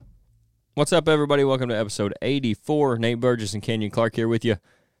What's up, everybody? Welcome to episode 84. Nate Burgess and Kenyon Clark here with you.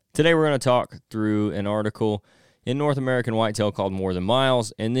 Today we're going to talk through an article in North American Whitetail called More Than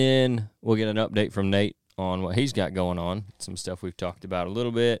Miles, and then we'll get an update from Nate on what he's got going on, some stuff we've talked about a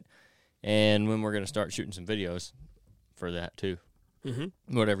little bit, and when we're going to start shooting some videos for that too.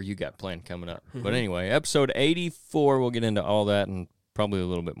 Whatever you got planned coming up. But anyway, episode 84, we'll get into all that and probably a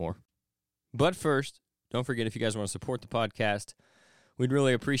little bit more. But first, don't forget, if you guys want to support the podcast, we'd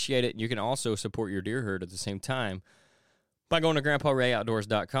really appreciate it. You can also support your deer herd at the same time by going to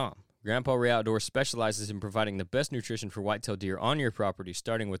GrandpaRayOutdoors.com. Grandpa Ray Outdoors specializes in providing the best nutrition for whitetail deer on your property,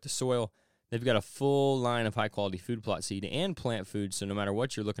 starting with the soil. They've got a full line of high-quality food plot seed and plant food, so no matter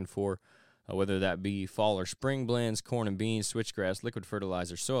what you're looking for, whether that be fall or spring blends, corn and beans, switchgrass, liquid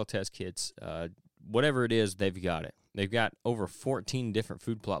fertilizer, soil test kits, whatever it is, they've got it. They've got over 14 different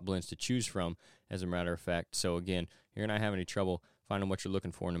food plot blends to choose from, as a matter of fact. So, again, you're not having any trouble finding what you're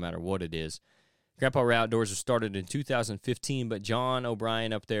looking for no matter what it is. Grandpa Ray Outdoors was started in 2015, but John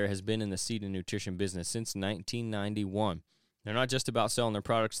O'Brien up there has been in the seed and nutrition business since 1991. They're not just about selling their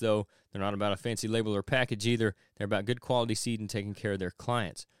products, though. They're not about a fancy label or package either. They're about good quality seed and taking care of their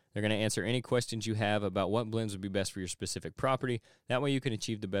clients. They're going to answer any questions you have about what blends would be best for your specific property. That way you can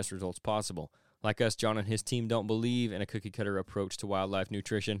achieve the best results possible. Like us, John and his team don't believe in a cookie-cutter approach to wildlife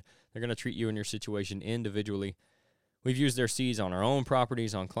nutrition. They're going to treat you and your situation individually. We've used their seeds on our own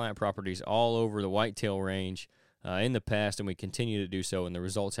properties, on client properties, all over the whitetail range in the past, and we continue to do so, and the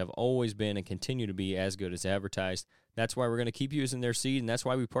results have always been and continue to be as good as advertised. That's why we're going to keep using their seed, and that's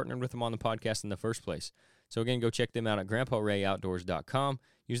why we partnered with them on the podcast in the first place. So, again, go check them out at GrandpaRayOutdoors.com.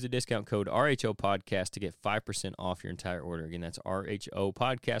 Use the discount code RHO Podcast to get 5% off your entire order. Again, that's RHO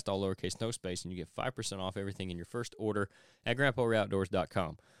Podcast, all lowercase, no space, and you get 5% off everything in your first order at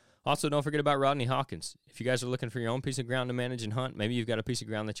GrandpaRayOutdoors.com. Also, don't forget about Rodney Hawkins. If you guys are looking for your own piece of ground to manage and hunt, maybe you've got a piece of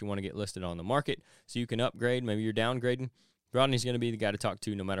ground that you want to get listed on the market so you can upgrade, maybe you're downgrading, Rodney's going to be the guy to talk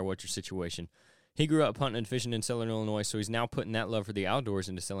to no matter what your situation. He grew up hunting and fishing in Southern Illinois, so he's now putting that love for the outdoors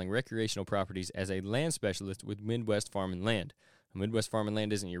into selling recreational properties as a land specialist with Midwest Farm and Land. Midwest Farm and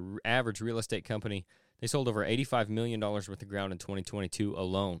Land isn't your average real estate company. They sold over $85 million worth of ground in 2022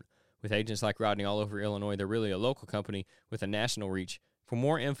 alone. With agents like Rodney all over Illinois, they're really a local company with a national reach. For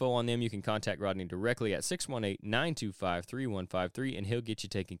more info on them, you can contact Rodney directly at 618-925-3153, and he'll get you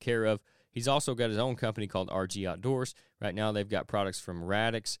taken care of. He's also got his own company called RHO Outdoors. Right now, they've got products from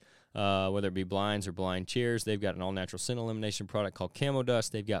Radix, whether it be blinds or blind chairs. They've got an all-natural scent elimination product called Camo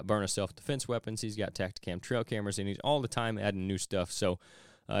Dust. They've got Byrna self-defense weapons. He's got Tacticam trail cameras, and he's all the time adding new stuff. So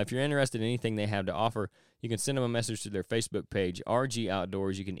if you're interested in anything they have to offer, you can send them a message to their Facebook page, RHO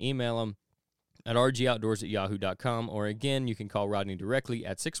Outdoors. You can email them at rgoutdoors@yahoo.com, or again, you can call Rodney directly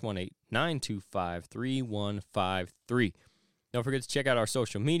at 618-925-3153. Don't forget to check out our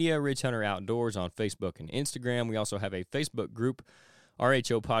social media, Ridge Hunter Outdoors on Facebook and Instagram. We also have a Facebook group,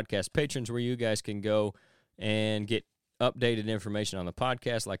 RHO Podcast Patrons, where you guys can go and get updated information on the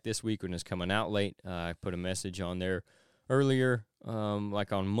podcast, like this week when it's coming out late. I put a message on there earlier,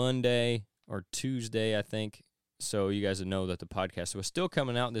 like on Monday or Tuesday, I think. So you guys would know that the podcast was still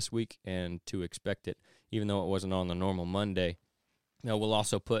coming out this week and to expect it, even though it wasn't on the normal Monday. Now, we'll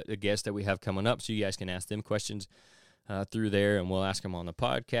also put a guest that we have coming up so you guys can ask them questions through there, and we'll ask them on the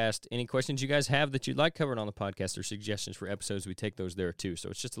podcast. Any questions you guys have that you'd like covered on the podcast or suggestions for episodes, we take those there too.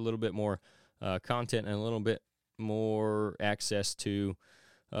 So it's just a little bit more content and a little bit more access to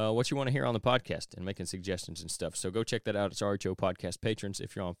what you want to hear on the podcast and making suggestions and stuff. So go check that out. It's RHO Podcast Patrons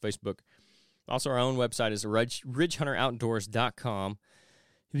if you're on Facebook. Also, our own website is ridgehunteroutdoors.com.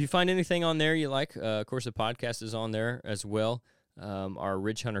 If you find anything on there you like, of course, the podcast is on there as well. Our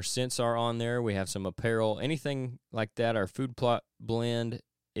Ridge Hunter scents are on there. We have some apparel, anything like that. Our food plot blend.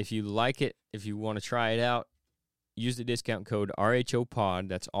 If you like it, if you want to try it out, use the discount code RHOPOD.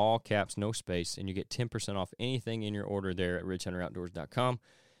 That's all caps, no space, and you get 10% off anything in your order there at ridgehunteroutdoors.com.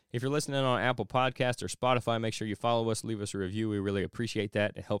 If you're listening on Apple Podcasts or Spotify, make sure you follow us, leave us a review. We really appreciate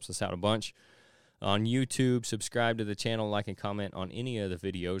that. It helps us out a bunch. On YouTube, subscribe to the channel, like and comment on any of the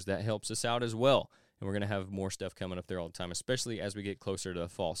videos. That helps us out as well. And we're going to have more stuff coming up there all the time, especially as we get closer to the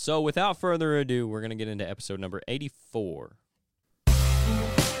fall. So without further ado, we're going to get into episode number 84.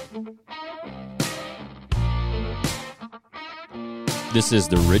 This is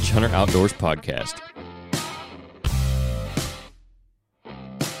the Ridge Hunter Outdoors Podcast.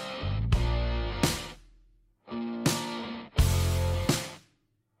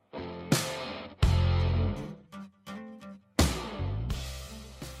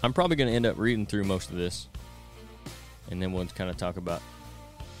 I'm probably going to end up reading through most of this, and then we'll kind of talk about,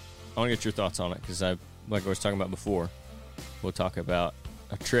 I want to get your thoughts on it, because like I was talking about before, we'll talk about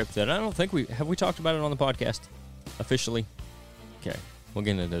a trip that I don't think we talked about it on the podcast officially. Okay, we'll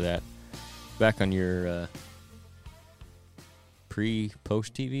get into that. Back on your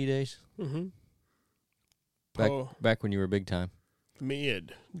post TV days. Mm-hmm. Back when you were big time.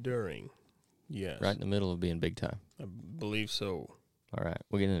 During. Yes. Right in the middle of being big time. I believe so. All right,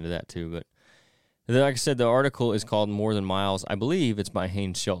 we'll get into that too. But like I said, the article is called More Than Miles. I believe it's by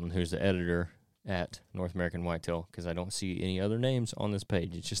Haynes Shelton, who's the editor at North American Whitetail, because I don't see any other names on this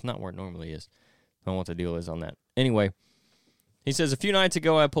page. It's just not where it normally is. I don't know what the deal is on that. Anyway, he says, a few nights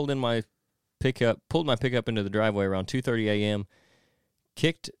ago, I pulled my pickup into the driveway around 2:30 a.m.,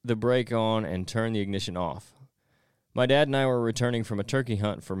 kicked the brake on, and turned the ignition off. My dad and I were returning from a turkey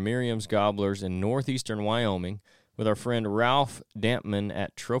hunt for Miriam's Gobblers in northeastern Wyoming with our friend Ralph Dampman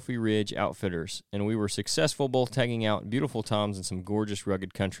at Trophy Ridge Outfitters, and we were successful both tagging out beautiful toms in some gorgeous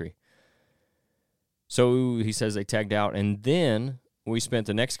rugged country. So he says they tagged out, and then we spent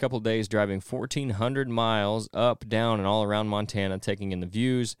the next couple days driving 1,400 miles up, down, and all around Montana, taking in the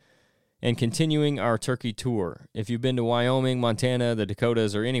views and continuing our turkey tour. If you've been to Wyoming, Montana, the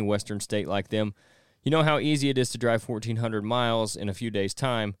Dakotas, or any western state like them, you know how easy it is to drive 1,400 miles in a few days'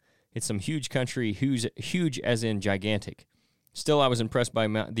 time. It's some huge country, huge as in gigantic. Still, I was impressed by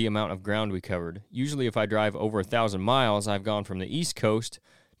the amount of ground we covered. Usually, if I drive over 1,000 miles, I've gone from the East Coast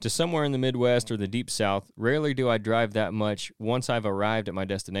to somewhere in the Midwest or the Deep South. Rarely do I drive that much once I've arrived at my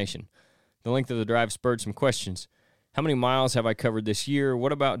destination. The length of the drive spurred some questions. How many miles have I covered this year?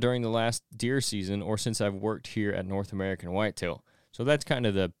 What about during the last deer season or since I've worked here at North American Whitetail? So that's kind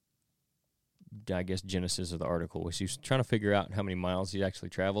of the, I guess, genesis of the article. Was he was trying to figure out how many miles he actually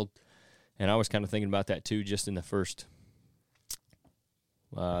traveled. And I was kind of thinking about that too, just in the first,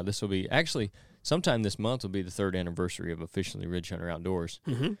 this will be, actually, sometime this month will be the 3rd anniversary of officially Ridge Hunter Outdoors.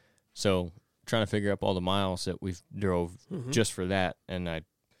 Mm-hmm. So trying to figure up all the miles that we've drove just for that. And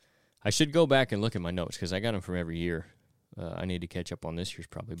I should go back and look at my notes because I got them from every year. I need to catch up on this year's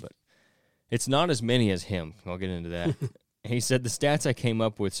probably, but it's not as many as him. I'll get into that. He said the stats I came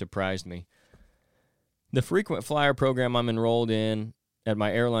up with surprised me. The frequent flyer program I'm enrolled in at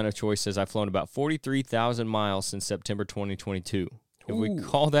my airline of choice says I've flown about 43,000 miles since September 2022. If we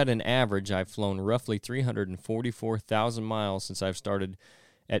call that an average, I've flown roughly 344,000 miles since I've started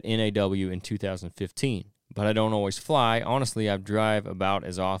at NAW in 2015. But I don't always fly. Honestly, I drive about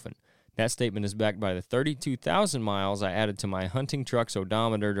as often. That statement is backed by the 32,000 miles I added to my hunting truck's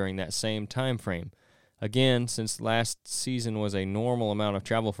odometer during that same time frame. Again, since last season was a normal amount of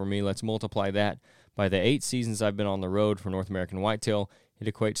travel for me, let's multiply that by the 8 seasons I've been on the road for North American Whitetail.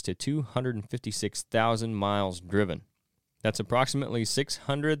 It equates to 256,000 miles driven. That's approximately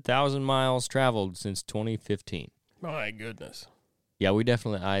 600,000 miles traveled since 2015. My goodness. Yeah,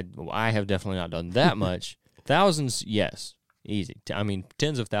 I have definitely not done that much. Thousands, yes, easy. I mean,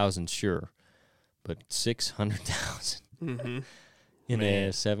 tens of thousands, sure, but 600,000 in a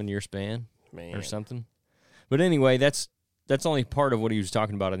 7-year span or something. But anyway, that's only part of what he was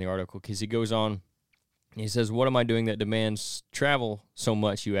talking about in the article, because he goes on. He says, "What am I doing that demands travel so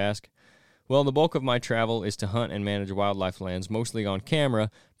much, you ask? Well, the bulk of my travel is to hunt and manage wildlife lands, mostly on camera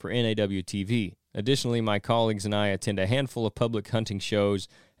for NAW TV. Additionally, my colleagues and I attend a handful of public hunting shows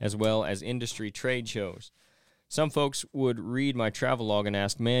as well as industry trade shows. Some folks would read my travel log and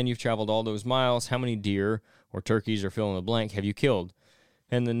ask, man, you've traveled all those miles. How many deer or turkeys or fill in the blank have you killed?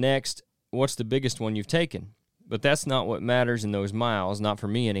 And the next, what's the biggest one you've taken? But that's not what matters in those miles, not for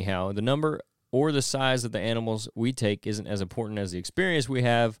me anyhow. The number or the size of the animals we take isn't as important as the experience we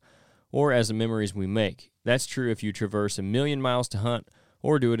have or as the memories we make. That's true if you traverse 1 million miles to hunt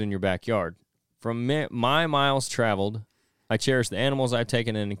or do it in your backyard. From my miles traveled, I cherish the animals I've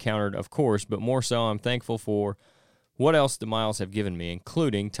taken and encountered, of course, but more so I'm thankful for what else the miles have given me,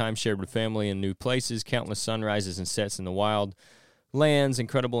 including time shared with family in new places, countless sunrises and sets in the wild lands,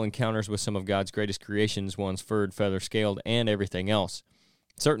 incredible encounters with some of God's greatest creations, ones furred, feather scaled, and everything else.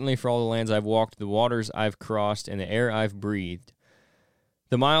 Certainly for all the lands I've walked, the waters I've crossed, and the air I've breathed.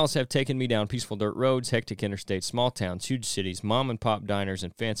 The miles have taken me down peaceful dirt roads, hectic interstates, small towns, huge cities, mom-and-pop diners,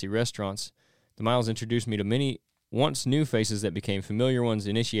 and fancy restaurants. The miles introduced me to many once new faces that became familiar ones,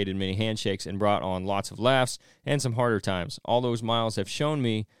 initiated many handshakes, and brought on lots of laughs and some harder times. All those miles have shown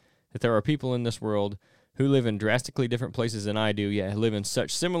me that there are people in this world who live in drastically different places than I do, yet live in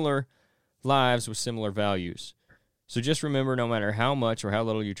such similar lives with similar values. So just remember, no matter how much or how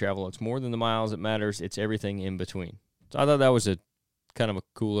little you travel, it's more than the miles that matters, it's everything in between." So I thought that was a kind of a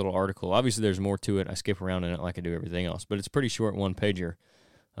cool little article. Obviously, there's more to it. I skip around in it like I do everything else, but it's a pretty short one-pager.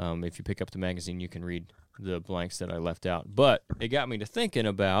 If you pick up the magazine, you can read the blanks that I left out. But it got me to thinking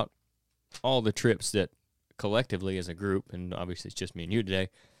about all the trips that collectively as a group, and obviously it's just me and you today,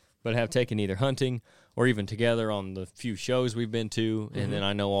 but have taken either hunting or even together on the few shows we've been to, and then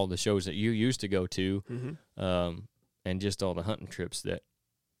I know all the shows that you used to go to, and just all the hunting trips, that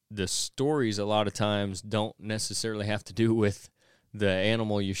the stories a lot of times don't necessarily have to do with the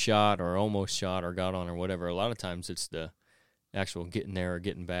animal you shot or almost shot or got on or whatever. A lot of times it's the actual getting there or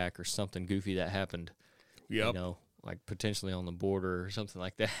getting back or something goofy that happened, Yep. you know, like potentially on the border or something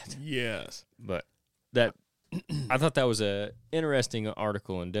like that. Yes. But that I thought that was a interesting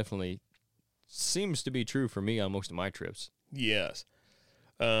article, and definitely seems to be true for me on most of my trips. Yes.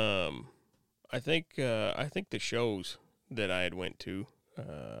 I think the shows that I had went to,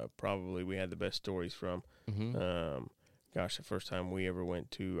 probably we had the best stories from. Gosh, the first time we ever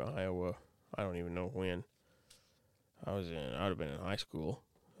went to Iowa, I don't even know when. I'd have been in high school,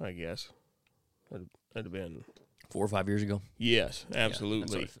 I guess. I'd have been 4 or 5 years ago. Yes,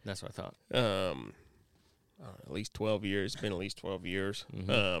 absolutely. Yeah, that's what I thought. I don't know, at least 12 years. It's been at least 12 years.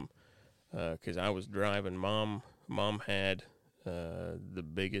 Because I was driving. Mom had the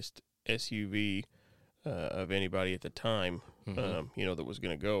biggest SUV of anybody at the time, that was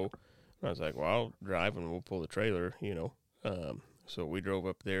going to go. And I was like, well, I'll drive and we'll pull the trailer, So we drove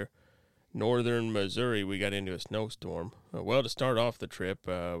up there. Northern Missouri, we got into a snowstorm. To start off the trip,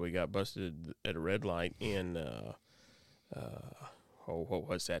 we got busted at a red light in, what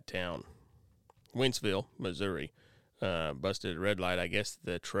was that town? Wentzville, Missouri. Busted at a red light. I guess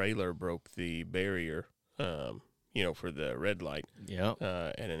the trailer broke the barrier, for the red light. Yeah.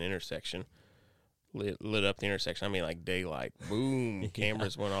 At an intersection. Lit up the intersection. I mean, like daylight. Boom.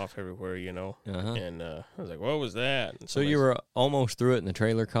 Cameras went off everywhere, And I was like, what was that? And So you were almost through it and the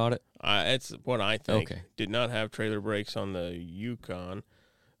trailer caught it? It's what I think. Okay. Did not have trailer brakes on the Yukon,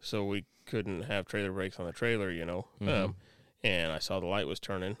 so we couldn't have trailer brakes on the trailer, And I saw the light was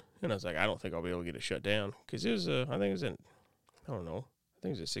turning, and I was like, I don't think I'll be able to get it shut down. Because it was, I think it was I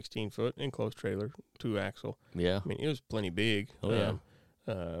think it was a 16-foot enclosed trailer, 2-axle. Yeah. I mean, it was plenty big. Oh, yeah.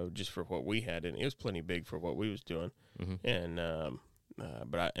 Just for what we had, and it was plenty big for what we was doing, and I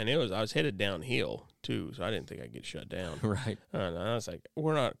was headed downhill too, so I didn't think I'd get shut down. Right. And I was like,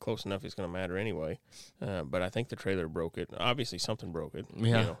 we're not close enough; it's going to matter anyway. But I think the trailer broke it. Obviously, something broke it.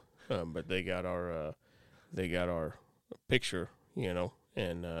 Yeah. But they got our picture,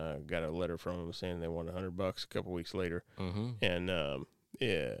 and got a letter from them saying they won $100 a couple weeks later, and the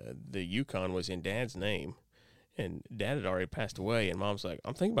Yukon was in Dad's name. And Dad had already passed away, and Mom's like,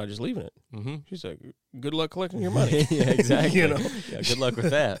 I'm thinking about just leaving it. She's like, good luck collecting your money. Yeah, exactly. Yeah, good luck with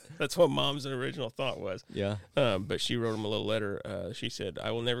that. That's what Mom's original thought was. Yeah. But she wrote him a little letter. She said,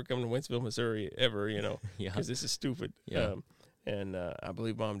 I will never come to Wentzville, Missouri ever, because this is stupid. Yeah. And I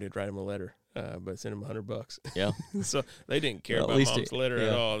believe Mom did write him a letter, but sent him $100. Yeah. So they didn't care about Mom's letter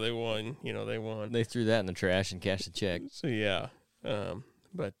at all. They won. They won. They threw that in the trash and cashed the check. So, yeah.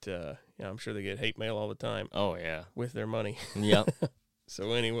 But I'm sure they get hate mail all the time. Oh, yeah. With their money. Yep.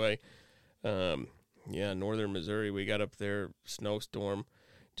 So anyway, northern Missouri, we got up there, snowstorm,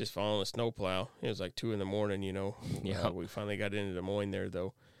 just following a snowplow. It was like 2 a.m, Yeah. We finally got into Des Moines there,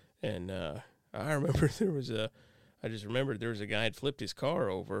 though. And I remember I just remembered there was a guy had flipped his car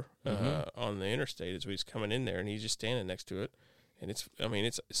over on the interstate as we was coming in there, and he's just standing next to it. And it's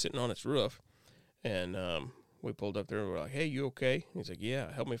sitting on its roof. And we pulled up there and we're like, hey, you okay? And he's like,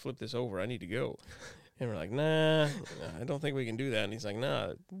 yeah, help me flip this over. I need to go. And we're like, nah, I don't think we can do that. And he's like,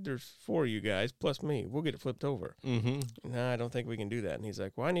 nah, there's 4 of you guys plus me. We'll get it flipped over. Nah, I don't think we can do that. And he's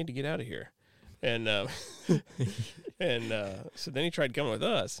like, well, I need to get out of here. And so then he tried coming with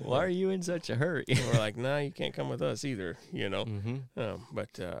us. Why are you in such a hurry? And we're like, nah, you can't come with us either,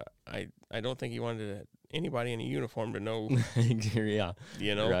 But I don't think he wanted anybody in a uniform to know. Yeah.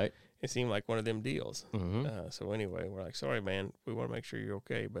 Right. It seemed like one of them deals. So anyway, we're like, sorry, man. We want to make sure you're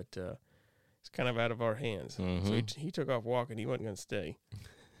okay, but it's kind of out of our hands. So he took off walking. He wasn't going to stay.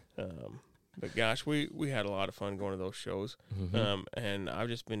 But gosh, we had a lot of fun going to those shows. And I've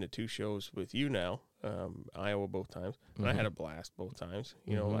just been to 2 shows with you now, Iowa both times. And I had a blast both times.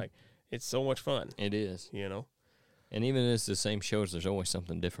 Like it's so much fun. It is. And even if it's the same shows, there's always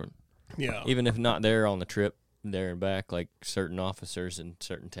something different. Yeah. Even if not there on the trip, there and back, like certain officers in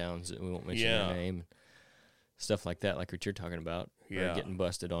certain towns that we won't mention their name, stuff like that, like what you're talking about. Yeah. Getting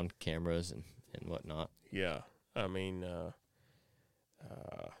busted on cameras and whatnot. Yeah. I mean,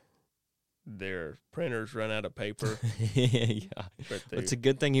 their printers run out of paper. Yeah. But it's a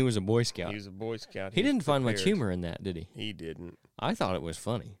good thing he was a Boy Scout. He was a Boy Scout. He didn't find much humor in that, did he? He didn't. I thought it was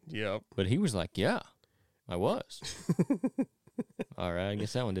funny. Yep. But he was like, yeah, I was. All right, I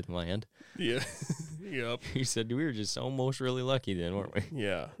guess that one didn't land. Yeah. Yep. He said, we were just almost really lucky then, weren't we?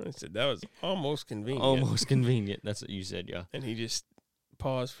 Yeah. I said, that was almost convenient. Almost convenient. That's what you said, yeah. And he just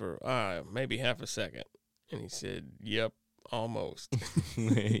paused for maybe half a second. And he said, yep, almost.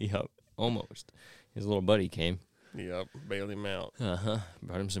 Yep, almost. His little buddy came. Yep, bailed him out.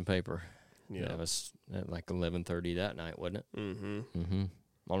 Brought him some paper. Yeah. That was at like 11:30 that night, wasn't it? Mm-hmm.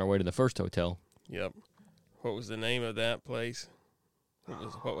 On our way to the first hotel. Yep. What was the name of that place?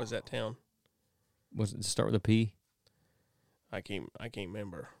 What was that town? Was it start with a P? I can't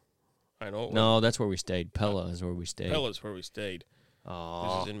remember. I know. No, that's where we stayed. Pella is where we stayed. Pella's where we stayed.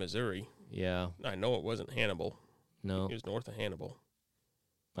 Oh. This is in Missouri. Yeah. I know it wasn't Hannibal. No. It was north of Hannibal.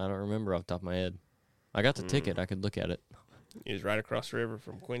 I don't remember off the top of my head. I got the ticket. I could look at it. It was right across the river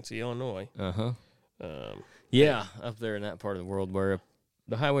from Quincy, Illinois. Yeah, up there in that part of the world where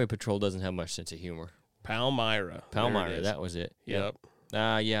the highway patrol doesn't have much sense of humor. Palmyra. Palmyra, that was it. Yep.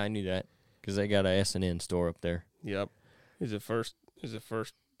 Yeah, I knew that because they got a S&N store up there. Yep. Is the first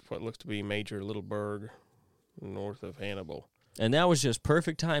what looks to be major little burg north of Hannibal. And that was just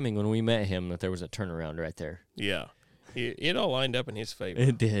perfect timing when we met him that there was a turnaround right there. Yeah. It all lined up in his favor.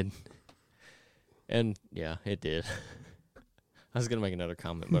 It did. And, yeah, it did. I was going to make another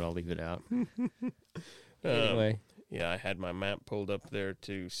comment, but I'll leave it out. Anyway. Yeah, I had my map pulled up there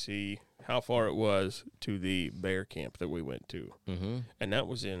to see how far it was to the bear camp that we went to. Mm-hmm. And that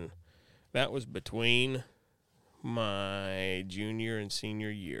was between my junior and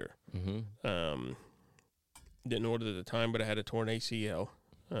senior year. Mm-hmm. Didn't know it at the time, but I had a torn ACL.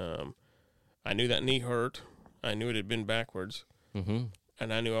 I knew that knee hurt. I knew it had been backwards. Mm-hmm.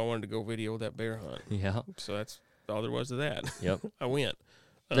 And I knew I wanted to go video that bear hunt. Yeah. So that's all there was to that. Yep. I went.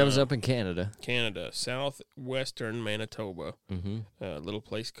 That was up in Canada. Canada, southwestern Manitoba. Mm-hmm. A little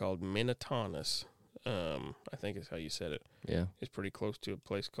place called Minnetonnis. I think is how you said it. Yeah. It's pretty close to a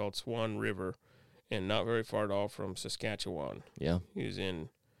place called Swan River, and not very far at all from Saskatchewan. Yeah. He was in,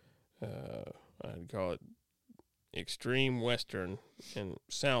 I'd call it extreme western and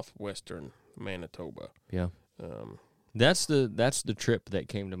southwestern Manitoba. Yeah. That's the trip that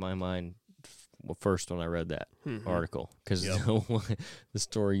came to my mind first when I read that article, because the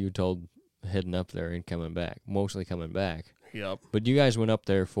story you told heading up there and mostly coming back. Yep. But you guys went up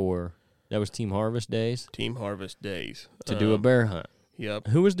there that was Team Harvest Days? Team Harvest Days. To do a bear hunt. Yep.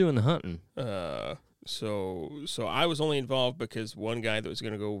 Who was doing the hunting? So I was only involved because one guy that was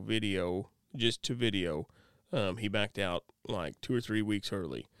going to go video, he backed out like 2 or 3 weeks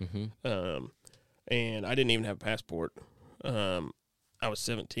early. Mm-hmm. And I didn't even have a passport. I was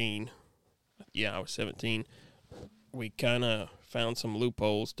 17. Yeah, I was 17. We kind of found some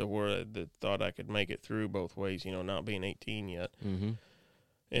loopholes to where they thought I could make it through both ways, not being 18 yet. Mm-hmm.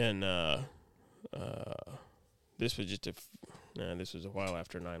 And this was this was a while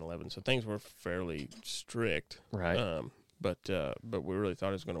after 9/11, so things were fairly strict. Right. But we really thought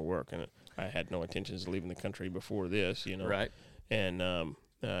it was going to work, and I had no intentions of leaving the country before this, Right. And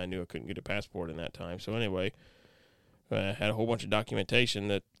I knew I couldn't get a passport in that time. So anyway, I had a whole bunch of documentation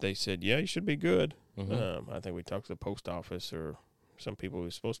that they said, yeah, you should be good. Mm-hmm. I think we talked to the post office or some people who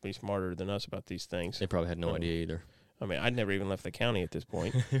were supposed to be smarter than us about these things. They probably had no idea either. I mean, I'd never even left the county at this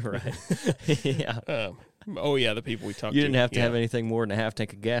point. Right. Yeah. The people we talked to. You didn't have to have anything more than a half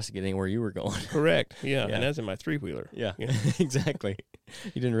tank of gas to get anywhere you were going. Correct. Yeah. And that's in my 3-wheeler. Yeah. Exactly.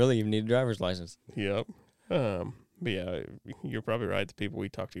 You didn't really even need a driver's license. Yep. But yeah, you're probably right. The people we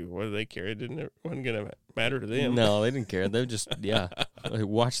talked to, whether they cared, wasn't going to matter to them. No, they didn't care. They just, like,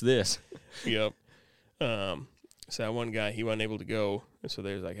 watch this. Yep. So that one guy, he wasn't able to go, and so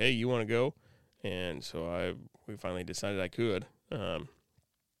they was like, "Hey, you want to go?" And so we finally decided I could.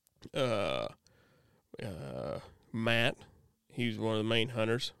 Matt, he was one of the main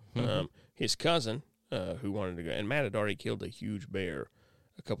hunters. Mm-hmm. His cousin, who wanted to go, and Matt had already killed a huge bear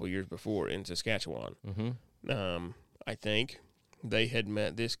a couple of years before in Saskatchewan. Mm-hmm. I think they had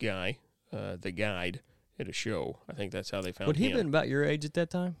met this guy, the guide, at a show. I think that's how they found him. Would he have been about your age at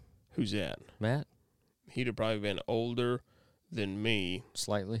that time? Who's that? Matt? He'd have probably been older than me.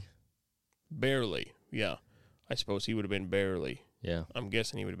 Slightly? Barely, yeah. I suppose he would have been barely. Yeah. I'm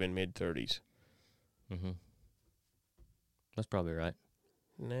guessing he would have been mid-30s. Mm-hmm. That's probably right.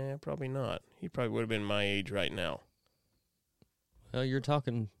 Nah, probably not. He probably would have been my age right now. Well, you're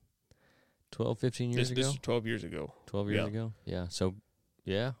talking 12, 15 years ago? This was 12 years ago. 12 years ago? Yeah. So,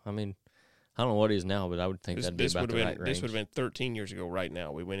 yeah, I mean, I don't know what it is now, but I would think that'd be about the right range. This would have been 13 years ago right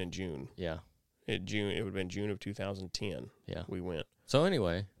now. We went in June. Yeah. It would have been June of 2010. Yeah. We went. So,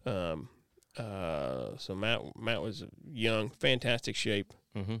 anyway. So Matt was young, fantastic shape,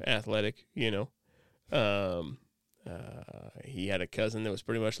 Mm-hmm. athletic, He had a cousin that was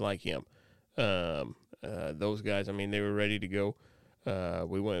pretty much like him. Those guys, I mean, they were ready to go.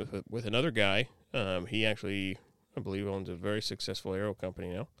 We went with another guy. He actually, I believe, owns a very successful RHO company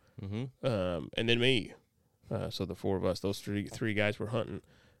now. Mm-hmm. And then me. So the four of us, those three guys were hunting.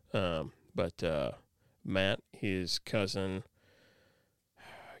 But Matt, his cousin,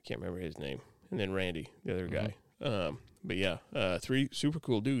 I can't remember his name, and then Randy, the other guy. But yeah, three super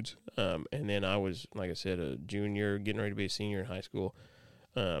cool dudes. And then I was, like I said, a junior, getting ready to be a senior in high school.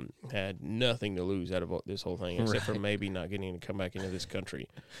 Had nothing to lose out of this whole thing, except for maybe not getting to come back into this country.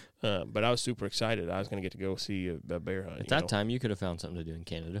 But I was super excited. I was going to get to go see a bear hunt. At that time, you could have found something to do in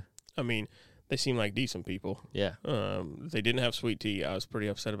Canada. I mean, they seemed like decent people. Yeah. They didn't have sweet tea. I was pretty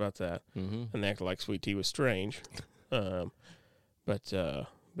upset about that. Mm-hmm. And they acted like sweet tea was strange. But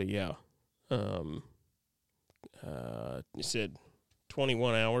yeah. You said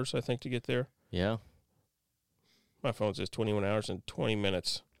 21 hours, I think, to get there. Yeah. My phone says 21 hours and 20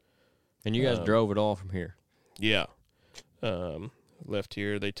 minutes. And you guys drove it all from here. Yeah. Left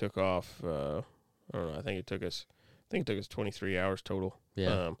here. They took off. I don't know. I think it took us 23 hours total.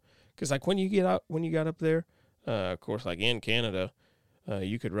 Yeah. Because like when you got up there, of course, like in Canada,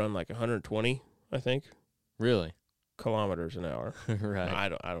 you could run like 120, I think. Really? Kilometers an hour.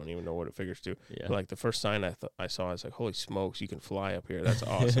 Right. I don't even know what it figures to. Yeah. But like the first sign I saw, I was like, holy smokes, you can fly up here. That's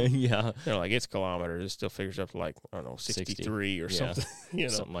awesome. Yeah. Like it's kilometers. It still figures up to like, I don't know, 63 or something.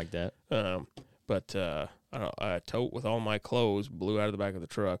 Something like that. But I don't know, a tote with all my clothes blew out of the back of the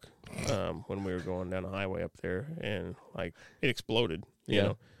truck when we were going down the highway up there, and like it exploded. You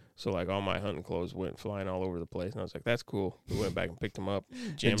know? So like all my hunting clothes went flying all over the place, and I was like, "That's cool." We went back and picked them up.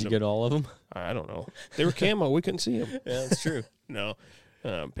 Did you get all of them? I don't know. They were camo. We couldn't see them. Yeah, that's true. No,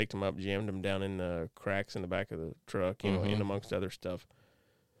 picked them up, jammed them down in the cracks in the back of the truck, you know, in amongst other stuff.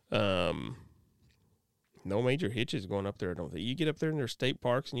 No major hitches going up there. I don't think you get up there and there's state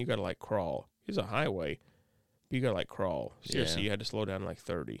parks and you got to like crawl. It's a highway, but you got to like crawl. Seriously, you had to slow down like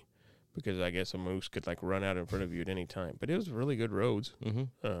 30. Because I guess a moose could like run out in front of you at any time, but it was really good roads.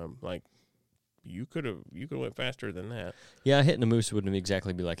 Like you could have went faster than that. Yeah, hitting a moose wouldn't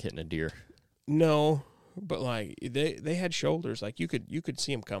exactly be like hitting a deer. No, but like they had shoulders, like you could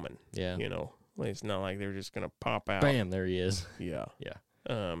see them coming. Yeah, you know, like, it's not like they're just gonna pop out. Bam, there he is. Yeah,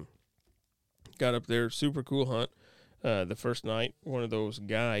 yeah. Got up there, super cool hunt. The first night, one of those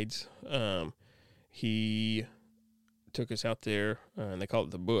guides, he took us out there, and they call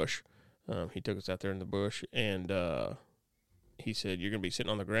it the bush. He took us out there in the bush, and he said, "You're going to be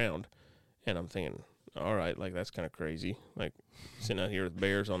sitting on the ground." And I'm thinking, all right, like, that's kind of crazy. Like, sitting out here with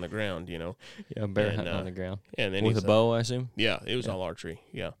bears on the ground, you know. Yeah, bear hunting on the ground. And then with a bow, I assume? Yeah, it was all archery,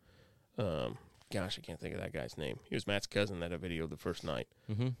 yeah. Gosh, I can't think of that guy's name. He was Matt's cousin that I videoed the first night.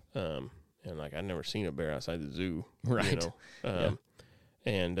 And, like, I'd never seen a bear outside the zoo. Right. You know.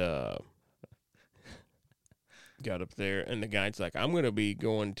 And got up there, and the guide's like, "I'm going to be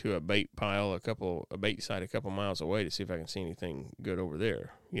going to a bait site a couple miles away to see if I can see anything good over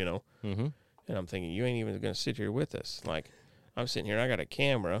there, you know." And I'm thinking, you ain't even going to sit here with us. Like, I'm sitting here, and I got a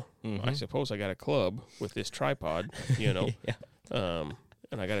camera. I suppose I got a club with this tripod, you know.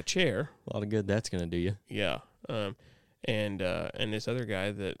 And I got a chair. A lot of good that's going to do you. Yeah. And this other guy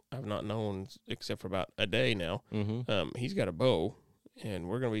that I've not known except for about a day now, he's got a bow, and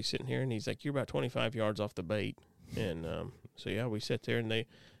we're going to be sitting here, and he's like, "You're about 25 yards off the bait." And so, yeah, we sat there, and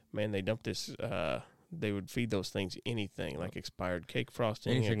they dumped this, they would feed those things anything, like expired cake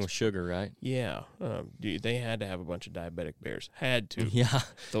frosting. Anything with sugar, right? Yeah. They had to have a bunch of diabetic bears. Had to. Yeah.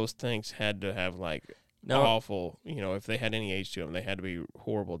 Those things had to have, like, awful, you know, if they had any age to them, they had to be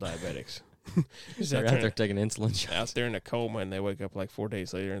horrible diabetics. They're out there taking insulin shots. Out there in a coma, and they wake up like 4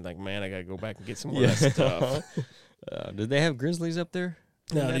 days later and like, man, I got to go back and get some more of that stuff. Did they have grizzlies up there?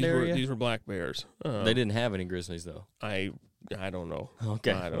 No, these were black bears. They didn't have any grizzlies, though. I don't know.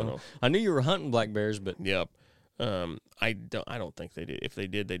 Okay, I don't know. I knew you were hunting black bears, but yep. I don't think they did. If they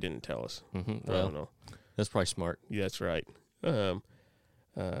did, they didn't tell us. I don't know. That's probably smart. Yeah, that's right. Got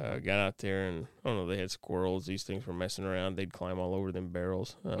out there, and I don't know. They had squirrels. These things were messing around. They'd climb all over them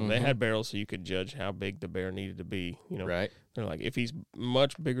barrels. They had barrels so you could judge how big the bear needed to be. You know, right? They're like, if he's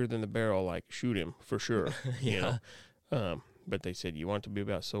much bigger than the barrel, like, shoot him for sure. Yeah. You know. But they said you want it to be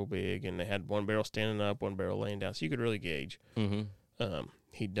about so big, and they had one barrel standing up, one barrel laying down, so you could really gauge.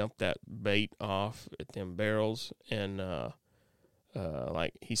 He dumped that bait off at them barrels, and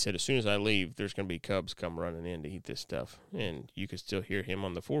like he said, as soon as I leave, there's going to be cubs come running in to eat this stuff, and you could still hear him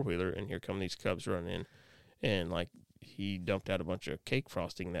on the 4-wheeler, and here come these cubs running in, and like he dumped out a bunch of cake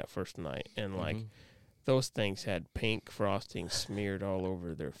frosting that first night, and like those things had pink frosting smeared all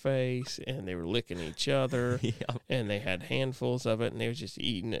over their face, and they were licking each other, and they had handfuls of it, and they was just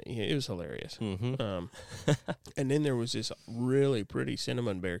eating it. It was hilarious. Mm-hmm. And then there was this really pretty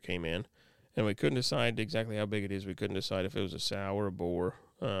cinnamon bear came in, and we couldn't decide exactly how big it is. We couldn't decide if it was a sow or a boar.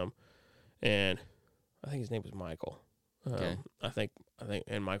 And I think his name was Michael. Okay. I think,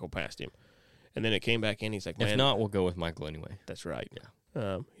 and Michael passed him. And then it came back in. He's like, man. If not, we'll go with Michael anyway. That's right.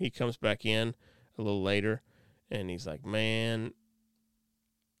 Yeah. He comes back in a little later, and he's like, man,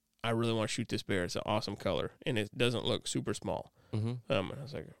 I really want to shoot this bear. It's an awesome color, and it doesn't look super small. Mm-hmm. And I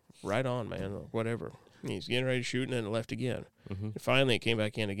was like, right on, man, whatever. And he's getting ready to shoot, and then it left again. Mm-hmm. And finally, it came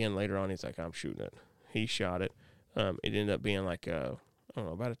back in again later on. He's like, I'm shooting it. He shot it. It ended up being like I don't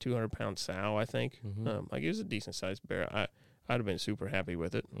know, about a 200-pound sow, I think. Mm-hmm. Like it was a decent-sized bear. I'd have been super happy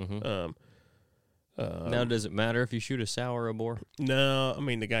with it. Mm-hmm. Now, does it matter if you shoot a sow or a boar? No, I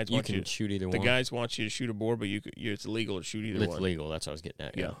mean the guys want you can shoot either one. The guys want you to shoot a boar, but it's legal to shoot either one. It's legal. That's what I was getting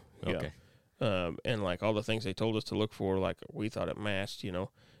at. Yeah. Okay. And like all the things they told us to look for, like we thought it matched, you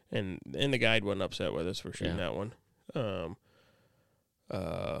know, and the guide wasn't upset with us for shooting that one.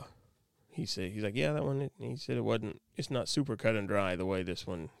 He said, he's like, yeah, that one. He said it's not super cut and dry the way this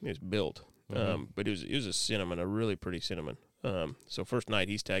one is built. Mm-hmm. But it was a cinnamon, a really pretty cinnamon. So first night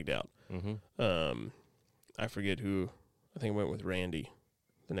he's tagged out. Mm-hmm. I forget who. I think I went with Randy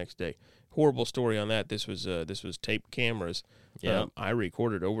the next day. Horrible story on that. This was taped cameras. Yeah. I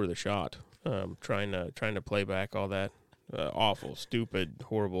recorded over the shot, trying to play back all that. Awful, stupid,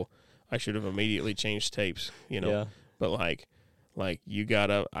 horrible. I should have immediately changed tapes, you know. Yeah. But like you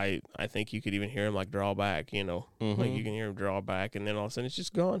gotta. I think you could even hear him like draw back, you know. Mm-hmm. Like you can hear him draw back, and then all of a sudden it's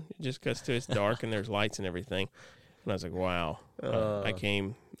just gone. It just cuts to it's dark and there's lights and everything. And I was like, wow. I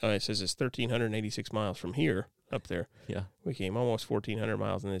came. It says it's 1,386 miles from here up there. Yeah. We came almost 1,400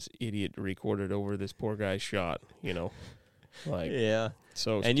 miles, and this idiot recorded over this poor guy's shot. You know, like yeah.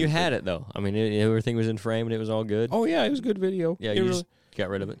 So. And stupid. you had it though. I mean, everything was in frame and it was all good. Oh yeah, it was good video. Yeah, you just got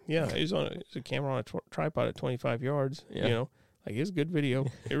rid of it. Yeah, it was a camera on a tripod at 25 yards. Yeah. You know, like it was good video.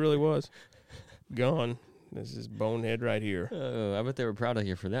 It really was. Gone. This is bonehead right here. I bet they were proud of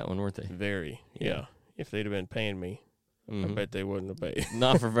you for that one, weren't they? Very. Yeah. If they'd have been paying me, I bet they wouldn't have paid.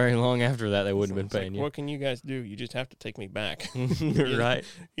 Not for very long after that, they wouldn't have been paying you. What can you guys do? You just have to take me back. Right.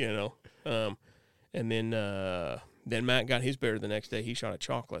 You know. And then Matt got his bear the next day. He shot a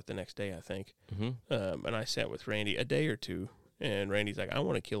chocolate the next day, I think. Mm-hmm. And I sat with Randy a day or two, and Randy's like, I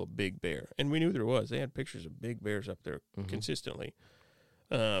want to kill a big bear. And we knew there was. They had pictures of big bears up there consistently.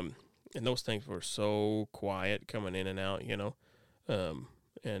 And those things were so quiet coming in and out, you know.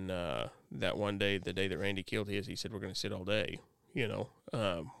 And that one day, the day that Randy killed his, he said, we're going to sit all day, you know.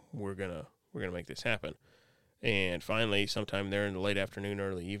 We're gonna make this happen. And finally, sometime there in the late afternoon,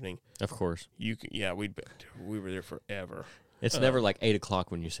 early evening. Of course. We were there forever. It's never like 8 o'clock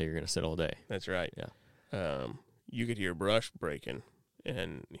when you say you're going to sit all day. That's right. Yeah. You could hear brush breaking,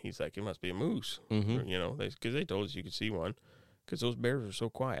 and he's like, it must be a moose. Mm-hmm. Or, you know, because they told us you could see one, because those bears are so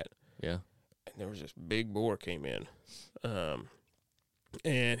quiet. Yeah. And there was this big boar came in,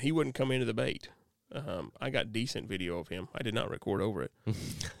 and he wouldn't come into the bait. I got decent video of him. I did not record over it,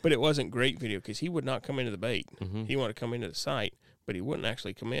 but it wasn't great video because he would not come into the bait. Mm-hmm. He wanted to come into the site, but he wouldn't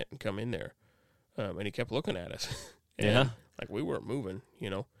actually come in there. And he kept looking at us. And, like we weren't moving, you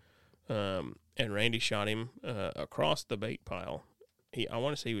know. And Randy shot him across the bait pile. I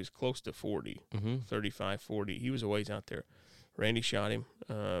want to say he was close to 40, 35, 40. He was a ways out there. Randy shot him,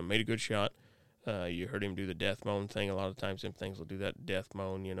 made a good shot. You heard him do the death moan thing. A lot of times them things will do that death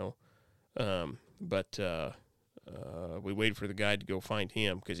moan, you know. But we waited for the guide to go find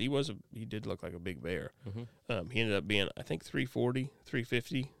him because he did look like a big bear. Mm-hmm. He ended up being, I think, 340,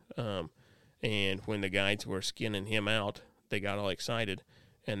 350. And when the guides were skinning him out, they got all excited.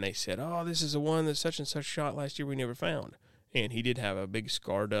 And they said, oh, this is the one that such and such shot last year we never found. And he did have a big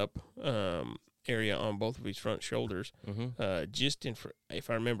scarred up area on both of his front shoulders, just in front, if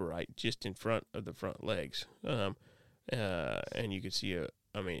I remember right, just in front of the front legs. And you could see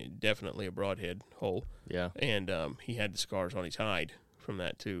definitely a broadhead hole. Yeah. And he had the scars on his hide from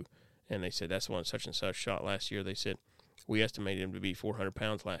that too. And they said, that's the one such and such shot last year. They said, we estimated him to be 400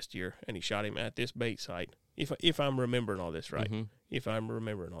 pounds last year, and he shot him at this bait site. If I'm remembering all this right. Mm-hmm. If I'm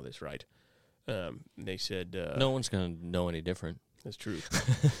remembering all this right. They said... no one's going to know any different. That's true.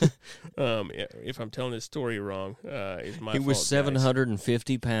 If I'm telling this story wrong, it's my fault. He was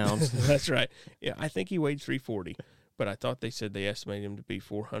 750 pounds. That's right. Yeah, I think he weighed 340, but I thought they said they estimated him to be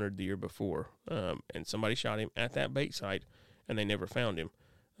 400 the year before. And somebody shot him at that bait site, and they never found him.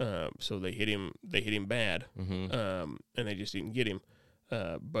 So they hit him bad, and they just didn't get him.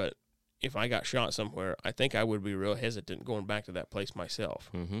 But if I got shot somewhere, I think I would be real hesitant going back to that place myself.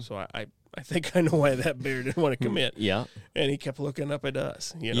 Mm-hmm. So I think I know why that bear didn't want to commit. Yeah. And he kept looking up at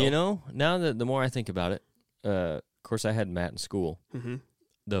us. Now that the more I think about it, of course I had Matt in school. Mm-hmm.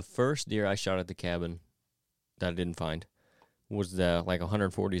 The first deer I shot at the cabin that I didn't find was the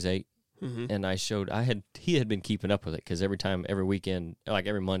 148. Mm-hmm. And he had been keeping up with it because every weekend, like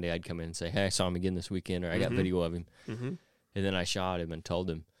every Monday, I'd come in and say, hey, I saw him again this weekend, or I got video of him. Mm-hmm. And then I shot him and told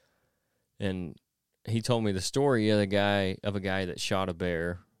him. And he told me the story of a guy that shot a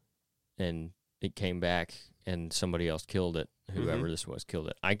bear, and it came back, and somebody else killed it. Whoever this was killed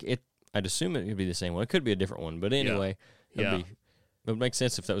it. I'd assume it could be the same one. It could be a different one, but anyway, it would make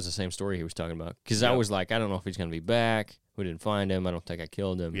sense if that was the same story he was talking about. Because I was like, I don't know if he's going to be back. We didn't find him. I don't think I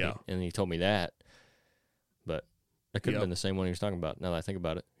killed him. Yeah. And he told me that. But that could have been the same one he was talking about, now that I think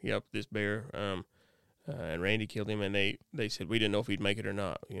about it. Yep, this bear. And Randy killed him, and they said we didn't know if he'd make it or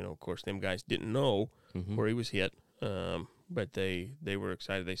not. Of course, them guys didn't know where he was hit, but they were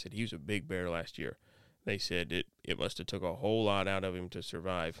excited. They said he was a big bear last year. They said it must have took a whole lot out of him to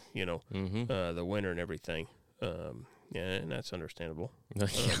survive, the winter and everything. And that's understandable.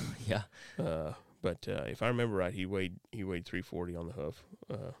 Yeah. But if I remember right, he weighed 340 on the hoof,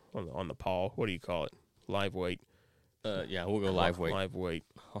 on the paw. What do you call it? Live weight. Yeah, we'll go live weight. Live weight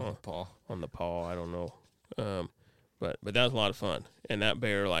on the paw. On the paw, I don't know. But that was a lot of fun. And that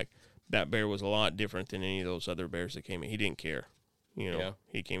bear was a lot different than any of those other bears that came in. He didn't care.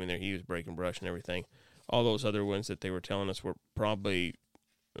 He came in there, he was breaking brush and everything. All those other ones that they were telling us were probably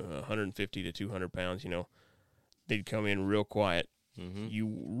 150 to 200 pounds, They'd come in real quiet. Mm-hmm.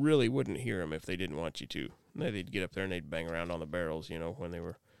 You really wouldn't hear them if they didn't want you to. They'd get up there and they'd bang around on the barrels, when they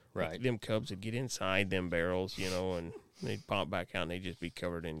were... Right. Them cubs would get inside them barrels, and they'd pop back out and they'd just be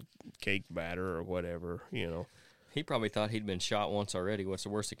covered in cake batter or whatever, He probably thought he'd been shot once already. What's the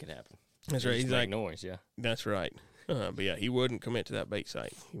worst that could happen? That's right. He's like noise, yeah. That's right. But yeah, he wouldn't commit to that bait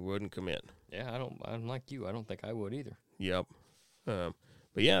site. He wouldn't commit. Yeah, I'm like you. I don't think I would either. Yep.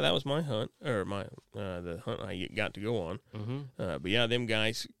 But yeah, that was my hunt, or the hunt I got to go on. Mm-hmm. But yeah, them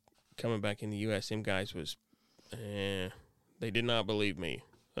guys coming back in the U.S., them guys was, they did not believe me.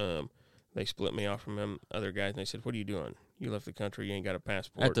 They split me off from them other guys, and they said, what are you doing? You left the country, you ain't got a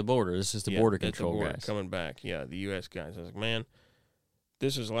passport. At the border. This is the border control guys. Coming back, yeah, the U.S. guys. I was like, man,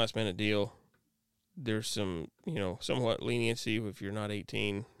 this was a last-minute deal. There's some, somewhat leniency if you're not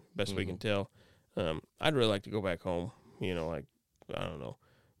 18, best we can tell. I'd really like to go back home, I don't know.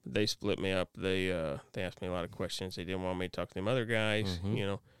 But they split me up. They asked me a lot of questions. They didn't want me to talk to them other guys,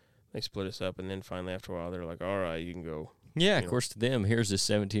 They split us up, and then finally after a while, they're like, all right, you can go. Yeah, of course, to them, here's this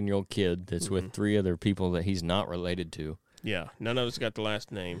 17-year-old kid that's with 3 other people that he's not related to. Yeah, none of us got the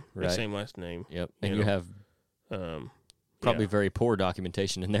last name, the same last name. Yep, and you have probably very poor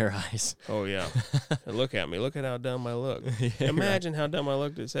documentation in their eyes. Oh, yeah. Look at me. Look at how dumb I look. Imagine how dumb I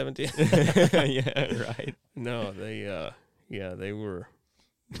looked at 17. Yeah, right. No, they were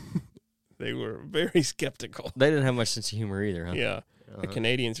they were very skeptical. They didn't have much sense of humor either, huh? Yeah. The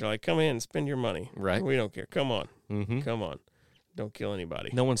Canadians are like, come in and spend your money. Right. We don't care. Come on. Mm-hmm. Come on. Don't kill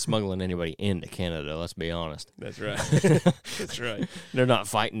anybody. No one's smuggling anybody into Canada, let's be honest. That's right. That's right. They're not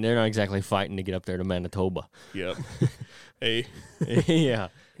fighting. They're not exactly fighting to get up there to Manitoba. Yep. Hey. Yeah.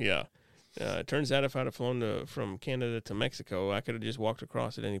 Yeah. It turns out if I'd have flown from Canada to Mexico, I could have just walked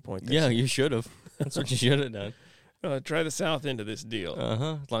across at any point. Yeah, you should have. That's what you should have done. Try the south end of this deal.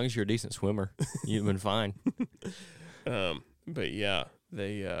 Uh-huh. As long as you're a decent swimmer, you've been fine. But yeah,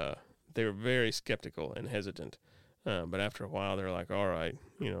 they were very skeptical and hesitant. But after a while, they're like, all right,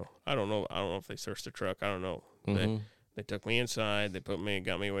 I don't know if they searched the truck. I don't know. Mm-hmm. They took me inside. They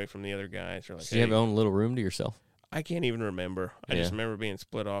got me away from the other guys. They're like, so you have your own little room to yourself? I can't even remember. I just remember being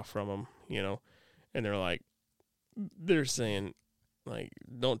split off from them, and they're saying, like,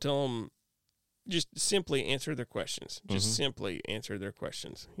 don't tell them, just simply answer their questions. Just simply answer their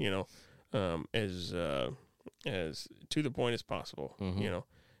questions, as to the point as possible,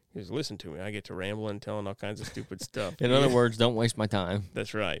 Just listen to me. I get to ramble and telling all kinds of stupid stuff. In other words, don't waste my time.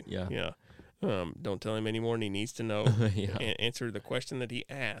 That's right. Yeah. Don't tell him any more than he needs to know. And answer the question that he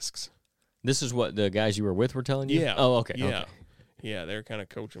asks. This is what the guys you were with were telling you? Yeah. Oh, okay. Yeah. Okay. Yeah, they're kind of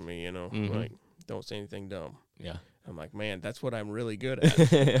coaching me, like, don't say anything dumb. Yeah. I'm like, man, that's what I'm really good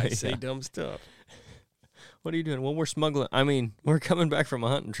at. I say dumb stuff. What are you doing? Well, we're smuggling. I mean, we're coming back from a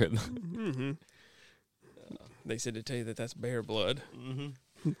hunting trip. They said to tell you that's bear blood.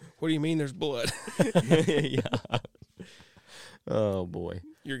 What do you mean there's blood? Yeah. Oh, boy.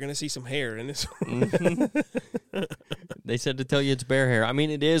 You're going to see some hair in this. They said to tell you it's bear hair. I mean,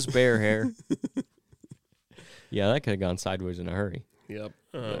 it is bear hair. Yeah, that could have gone sideways in a hurry. Yep.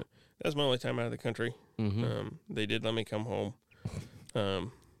 That's my only time out of the country. They did let me come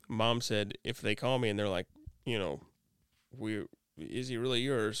home. Mom said if they call me and they're like, is he really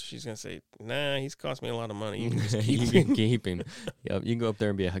yours? She's going to say, nah, he's cost me a lot of money. You can just keep him. You can keep him. Yep, you can go up there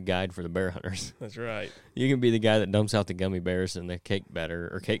and be a guide for the bear hunters. That's right. You can be the guy that dumps out the gummy bears and the cake batter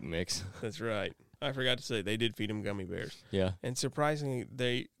or cake mix. That's right. I forgot to say, they did feed him gummy bears. Yeah. And surprisingly,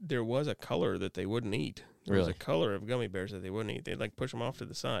 there was a color that they wouldn't eat. There was a color of gummy bears that they wouldn't eat. They'd like push them off to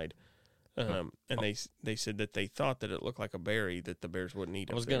the side. And they said that they thought that it looked like a berry that the bears wouldn't eat.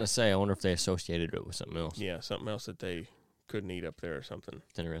 I was going to say, I wonder if they associated it with something else. Yeah, something else that they couldn't eat up there or something.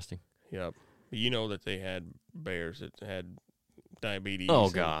 It's interesting. Yep. You know that they had bears that had diabetes. Oh,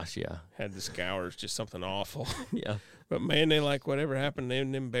 gosh, yeah. Had the scours, just something awful. Yeah. But, man, they like whatever happened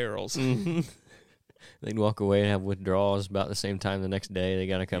in them barrels. Mm-hmm. They'd walk away and have withdrawals about the same time the next day. They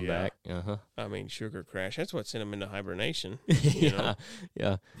got to come back. Uh-huh. I mean, sugar crash. That's what sent them into hibernation. Yeah.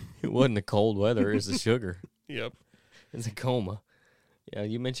 It wasn't the cold weather. It was the sugar. Yep. It's a coma. Yeah,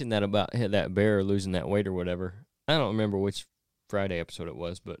 you mentioned that about that bear losing that weight or whatever. I don't remember which Friday episode it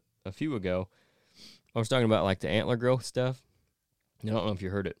was, but a few ago, I was talking about, like, the antler growth stuff. I don't know if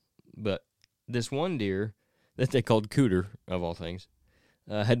you heard it, but this one deer that they called Cooter, of all things,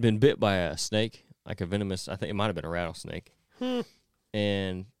 had been bit by a snake, like a venomous, I think it might have been a rattlesnake.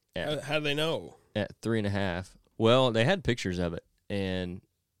 And how do they know? At 3.5. Well, they had pictures of it, and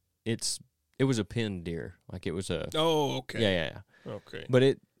it was a pinned deer. Like, it was a... Oh, okay. Yeah. Okay.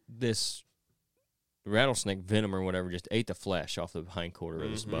 But this rattlesnake venom or whatever just ate the flesh off the hind quarter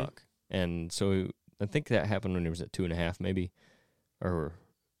of this buck. And so I think that happened when he was at 2.5, maybe. Or,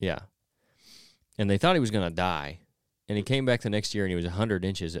 yeah. And they thought he was going to die. And he came back the next year, and he was 100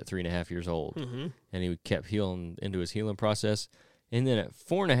 inches at 3.5 years old. And he kept healing into his healing process. And then at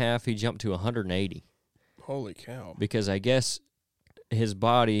 4.5, he jumped to 180. Holy cow. Because I guess his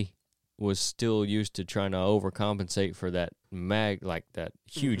body was still used to trying to overcompensate for that that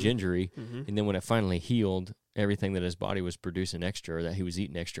huge injury. And then when it finally healed, everything that his body was producing extra or that he was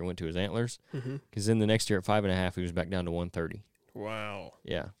eating extra went to his antlers. Because then the next year at 5.5, he was back down to 130. Wow.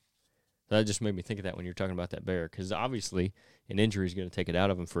 Yeah. That just made me think of that when you're talking about that bear, because obviously an injury is going to take it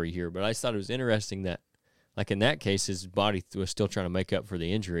out of him for a year. But I just thought it was interesting that, like in that case, his body was still trying to make up for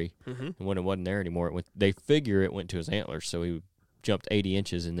the injury, and when it wasn't there anymore, they figure it went to his antlers, so he jumped 80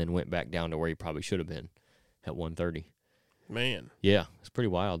 inches and then went back down to where he probably should have been at 130. Man. Yeah, it's pretty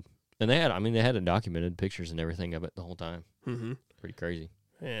wild. And they had documented pictures and everything of it the whole time. Pretty crazy.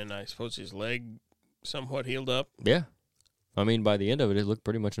 And I suppose his leg somewhat healed up. Yeah. I mean, by the end of it, it looked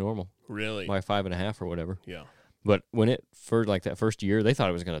pretty much normal. Really? By 5.5 or whatever. Yeah. But when for like that first year, they thought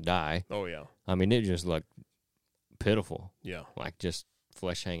it was going to die. Oh, yeah. I mean, it just looked pitiful. Yeah. Like just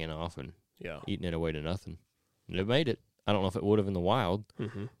flesh hanging off and eating it away to nothing. And it made it. I don't know if it would have in the wild,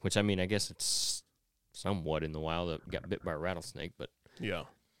 which, I mean, I guess it's somewhat in the wild. It got bit by a rattlesnake, but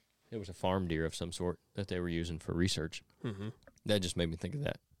it was a farm deer of some sort that they were using for research. That just made me think of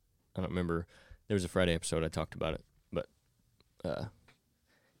that. I don't remember. There was a Friday episode I talked about it.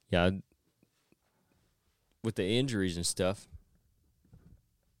 With the injuries and stuff,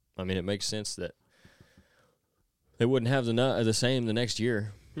 I mean, it makes sense that they wouldn't have the same the next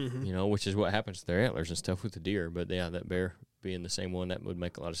year, which is what happens to their antlers and stuff with the deer. But, yeah, that bear being the same one, that would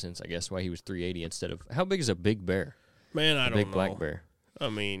make a lot of sense, I guess, why he was 380 instead of... How big is a big bear? Man, I don't know. Big black bear. I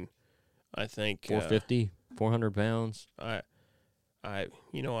mean, I think... 450, 400 pounds? I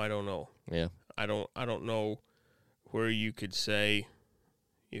don't know. Yeah. I don't know where you could say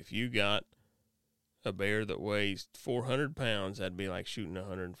if you got a bear that weighs 400 pounds, that'd be like shooting a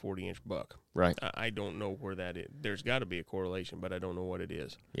 140-inch buck. Right. I don't know where that is. There's got to be a correlation, but I don't know what it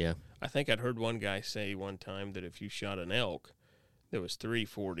is. Yeah. I think I'd heard one guy say one time that if you shot an elk that was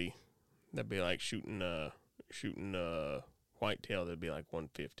 340, that'd be like shooting a whitetail that'd be like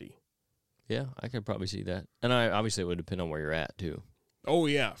 150. Yeah, I could probably see that. And obviously it would depend on where you're at, too. Oh,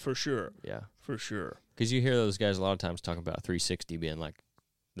 yeah, for sure. Yeah. For sure. Because you hear those guys a lot of times talking about 360 being like,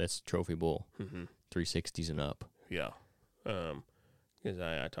 that's trophy bull. 360s and up. Yeah. Because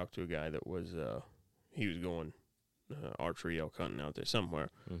I talked to a guy that was, he was going archery elk hunting out there somewhere.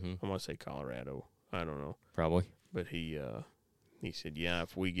 I want to say Colorado. I don't know. Probably. But he said, yeah,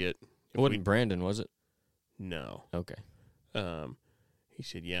 if we get... It wasn't Brandon, was it? No. Okay. He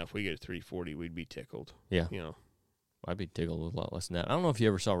said, yeah, if we get a 340, we'd be tickled. Yeah. You know. I'd be tickled with a lot less than that. I don't know if you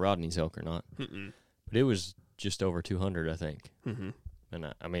ever saw Rodney's elk or not. But it was just over 200, I think. And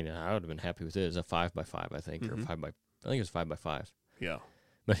I would have been happy with it. It was a 5x5, I think, or I think it was 5x5. Yeah.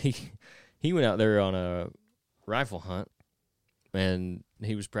 But he went out there on a rifle hunt and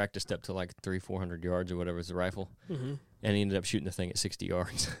he was practiced up to like 400 yards or whatever is the rifle, and he ended up shooting the thing at 60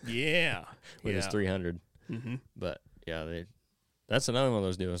 yards. Yeah, with his 300. But yeah, that's another one of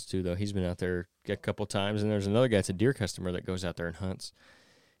those deals too. Though he's been out there a couple times, and there's another guy, it's a deer customer that goes out there and hunts,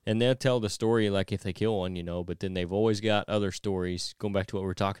 and they'll tell the story like if they kill one, but then they've always got other stories going back to what we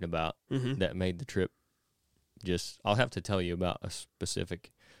were talking about that made the trip. I'll have to tell you about a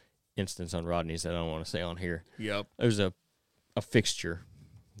specific instance on Rodney's that I don't want to say on here. Yep, it was a fixture.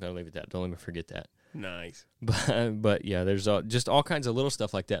 Don't leave it that. Don't let me forget that. Nice. But yeah, there's just all kinds of little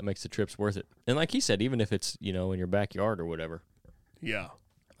stuff like that makes the trips worth it. And like he said, even if it's in your backyard or whatever. Yeah.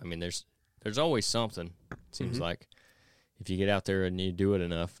 I mean, there's always something. It seems like if you get out there and you do it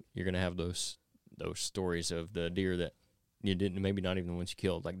enough, you're gonna have those stories of the deer that you didn't, maybe not even the ones you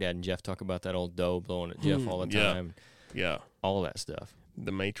killed. Like Dad and Jeff talk about that old doe blowing at Jeff all the time. Yeah. All that stuff.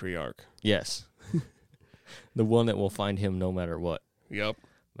 The matriarch. Yes. The one that will find him no matter what. Yep.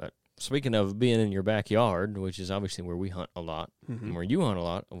 But speaking of being in your backyard, which is obviously where we hunt a lot, and where you hunt a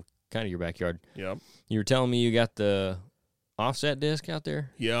lot, kind of your backyard. Yep. You were telling me you got the offset disc out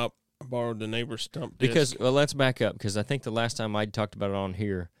there? Yep. I borrowed the neighbor's stump disc. Because, let's back up, because I think the last time I talked about it on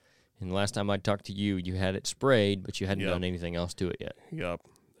here, and the last time I talked to you, you had it sprayed, but you hadn't done anything else to it yet. Yep.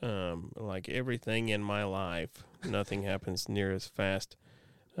 Like everything in my life, nothing happens near as fast.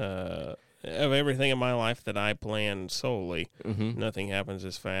 Of everything in my life that I plan solely, nothing happens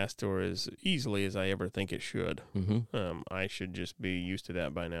as fast or as easily as I ever think it should. I should just be used to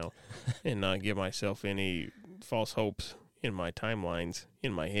that by now and not give myself any false hopes in my timelines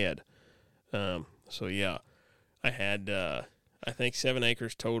in my head. So, yeah, I had, I think 7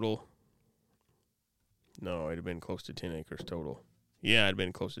 acres total. No, it'd have been close to 10 acres total. Yeah, it'd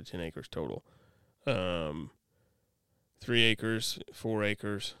been close to 10 acres total. 3 acres, 4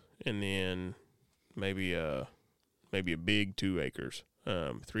 acres. And then maybe a big 2 acres,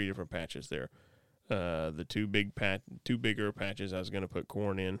 3 different patches there. The two bigger patches I was going to put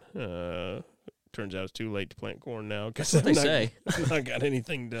corn in. Turns out it's too late to plant corn now because that's what they say. I've not got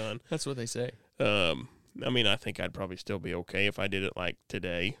anything done. That's what they say. I mean, I think I'd probably still be okay if I did it like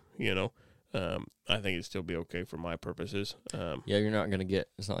today. I think it'd still be okay for my purposes. Yeah, you're not going to get.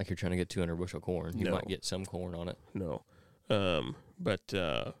 It's not like you're trying to get 200 bushel corn. You might get some corn on it. No,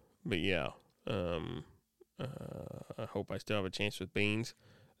 But yeah, I hope I still have a chance with beans.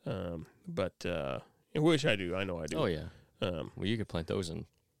 But I wish I do. I know I do. Oh yeah. Well, you could plant those in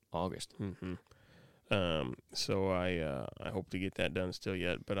August. So I hope to get that done still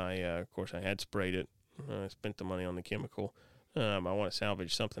yet. But of course, I had sprayed it. I spent the money on the chemical. I want to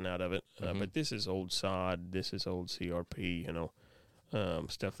salvage something out of it. But this is old sod. This is old CRP.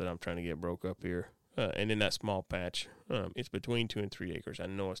 Stuff that I'm trying to get broke up here. And in that small patch, it's between 2 and 3 acres. I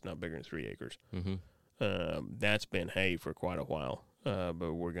know it's not bigger than 3 acres. That's been hay for quite a while,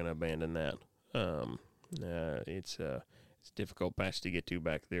 but we're going to abandon that. It's a difficult patch to get to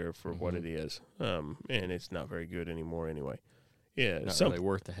back there for what it is, and it's not very good anymore anyway. Yeah, not really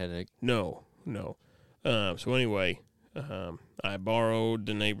worth the headache. No. So anyway, I borrowed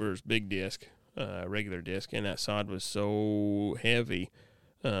the neighbor's big disc, regular disc, and that sod was so heavy.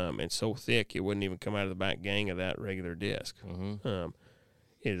 And so thick it wouldn't even come out of the back gang of that regular disc. The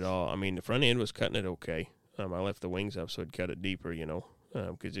front end was cutting it okay. I left the wings up so it'd cut it deeper,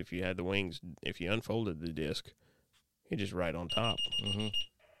 because if you had the wings, if you unfolded the disc, it just right on top.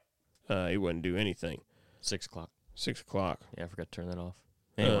 It wouldn't do anything. 6 o'clock. 6 o'clock. Yeah, I forgot to turn that off.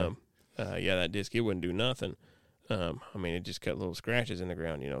 Anyway. That disc, it wouldn't do nothing. It just cut little scratches in the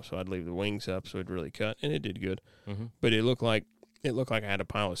ground, so I'd leave the wings up so it'd really cut, and it did good. But it looked like I had a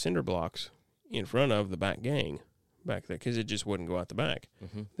pile of cinder blocks in front of the back gang back there because it just wouldn't go out the back.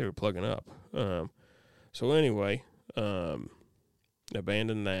 They were plugging up. So anyway,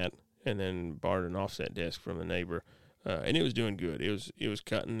 abandoned that and then borrowed an offset disc from the neighbor, and it was doing good. It was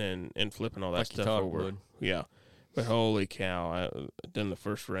cutting and flipping all that stuff over. Would. Yeah, but holy cow! I done the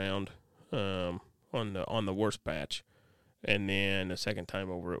first round on the worst patch. And then the second time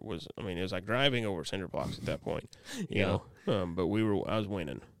over, it was like driving over cinder blocks at that point, you know. But I was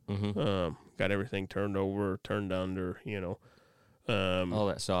winning. Got everything turned over, turned under, all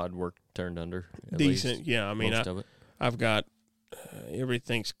that sod work turned under. Decent, least, yeah. I've got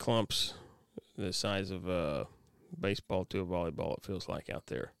everything's clumps the size of a baseball to a volleyball. It feels like out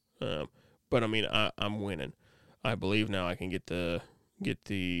there. But I'm winning. I believe now I can get the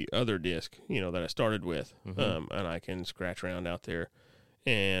other disc, that I started with, and I can scratch around out there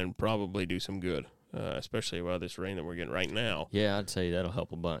and probably do some good, especially with this rain that we're getting right now. Yeah, I'd say that'll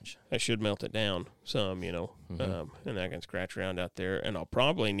help a bunch. I should melt it down some, and I can scratch around out there, and I'll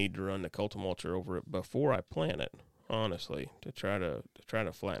probably need to run the cultimulcher over it before I plant it honestly, to try to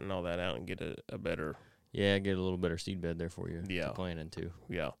flatten all that out and get a better. Yeah, get a little better seed bed there for you Yeah. to plant into.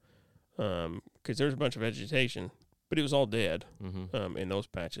 Yeah. Because there's a bunch of vegetation, but it was all dead in those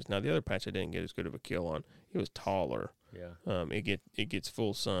patches. Now, the other patch I didn't get as good of a kill on. It was taller. Yeah. It gets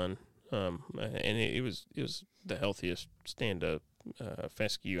full sun, and it was the healthiest stand-up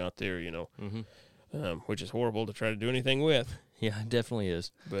fescue out there, which is horrible to try to do anything with. Yeah, it definitely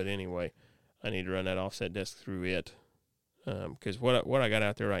is. But anyway, I need to run that offset disc through it, because what I got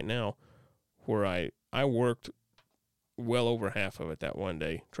out there right now, where I worked well over half of it that one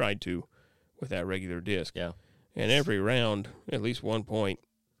day, tried to, with that regular disc. Yeah. And every round, at least one point,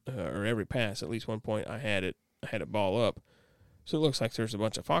 or every pass, at least one point, I had it ball up. So it looks like there's a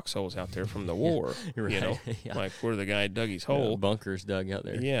bunch of foxholes out there from the war, Right. Yeah. like where the guy dug his hole. Bunkers dug out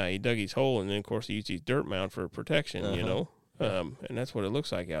there. Yeah, he dug his hole, and then, of course, he used his dirt mound for protection, and that's what it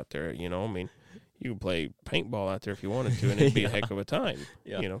looks like out there, I mean, you can play paintball out there if you wanted to, and it'd be a heck of a time,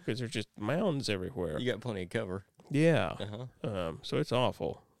 because there's just mounds everywhere. You got plenty of cover. Yeah. Uh-huh. So it's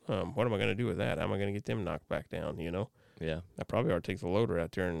awful. What am I going to do with that? How am I going to get them knocked back down, Yeah. I probably ought to take the loader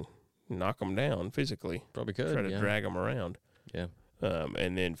out there and knock them down physically. Probably could. Try to drag them around. Yeah.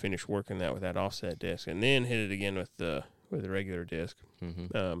 And then finish working that with that offset disc, and then hit it again with the regular disc.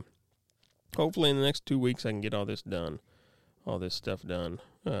 Mm-hmm. Hopefully in the next 2 weeks I can get all this stuff done.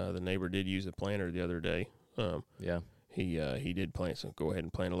 The neighbor did use a planter the other day. Yeah. He did plant, so go ahead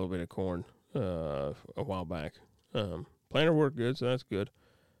and plant a little bit of corn a while back. Planter worked good, so that's good.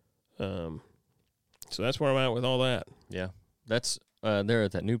 So that's where I'm at with all that. Yeah. That's there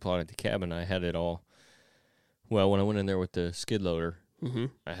at that new plot at the cabin. I had it all. Well, when I went in there with the skid loader,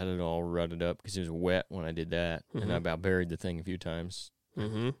 I had it all rutted up because it was wet when I did that, and I about buried the thing a few times.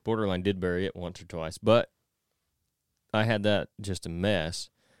 Borderline did bury it once or twice, but I had that just a mess.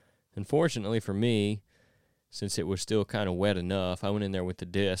 Unfortunately for me, since it was still kind of wet enough, I went in there with the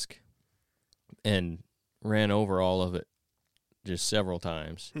disc and ran over all of it just several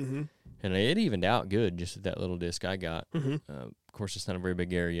times. And it evened out good just with that little disc I got. Of course, it's not a very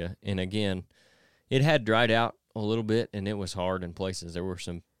big area. And again, it had dried out a little bit, and it was hard in places. There were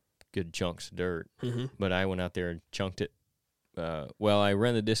some good chunks of dirt. But I went out there and chunked it. I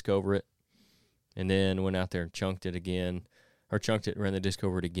ran the disc over it, and then went out there and chunked it again, or chunked it, ran the disc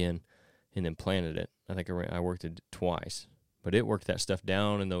over it again, and then planted it. I think I worked it twice. But it worked that stuff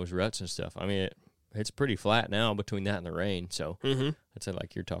down in those ruts and stuff. I mean, it's pretty flat now between that and the rain. So I'd say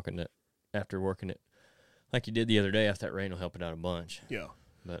like you're talking that after working it like you did the other day, after that rain will help it out a bunch. Yeah.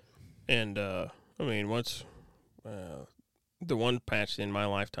 But I mean, once the one patch in my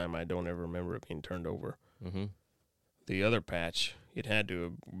lifetime, I don't ever remember it being turned over. The other patch, it had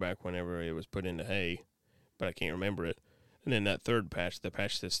to back whenever it was put into hay, but I can't remember it. And then that third patch, the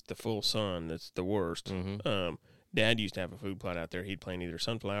patch that's the full sun, that's the worst. Dad used to have a food plot out there. He'd plant either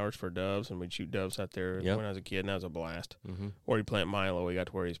sunflowers for doves, and we'd shoot doves out there when I was a kid, and that was a blast. Or he'd plant Milo. We got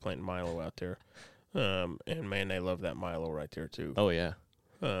to where he was planting Milo out there. And, man, they love that Milo right there, too. Oh, yeah.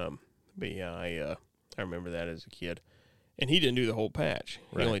 But, yeah, I remember that as a kid. And he didn't do the whole patch.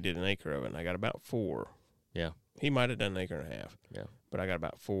 He only did an acre of it, and I got about 4. Yeah. He might have done an acre and a half. Yeah. But I got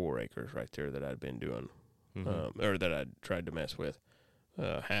about 4 acres right there that I'd been doing, or that I'd tried to mess with.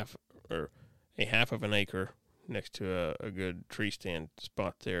 Half of an acre next to a good tree stand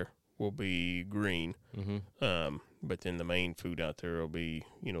spot there will be green. But then the main food out there will be,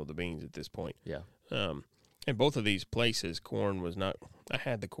 the beans at this point. Yeah. And both of these places, corn was not, I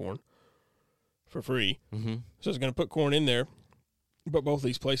had the corn for free. So I was going to put corn in there. But both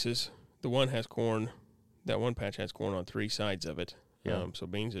these places, the one has corn, that one patch has corn on 3 sides of it. Yeah. So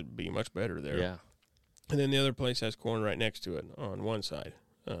beans would be much better there. Yeah. And then the other place has corn right next to it on one side.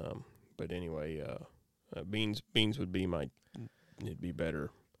 But anyway, beans would be it'd be better.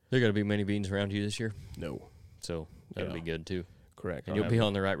 There got to be many beans around you this year? No. So that'll be good, too. Correct. And you'll be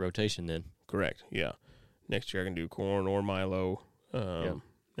on the right rotation then. Correct, yeah. Next year I can do corn or Milo, and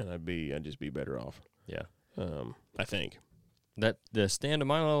I'd just be better off. Yeah. I think. The stand of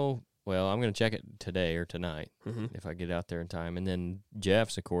Milo, well, I'm going to check it today or tonight if I get out there in time. And then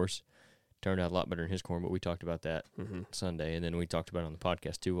Jeff's, of course, turned out a lot better than his corn, but we talked about that Sunday. And then we talked about it on the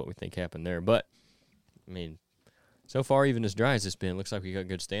podcast, too, what we think happened there. But, I mean, so far, even as dry as it's been, it looks like we got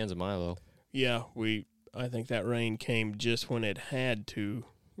good stands of Milo. Yeah, I think that rain came just when it had to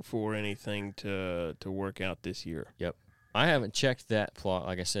for anything to work out this year. Yep. I haven't checked that plot,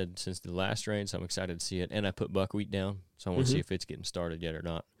 like I said, since the last rain, so I'm excited to see it. And I put buckwheat down, so I want to see if it's getting started yet or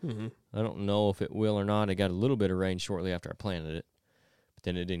not. I don't know if it will or not. It got a little bit of rain shortly after I planted it, but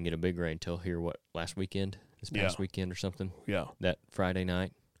then it didn't get a big rain till here, last weekend? This past weekend or something? Yeah. That Friday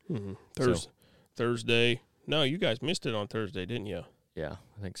night? Thursday No, you guys missed it on Thursday, didn't you? Yeah,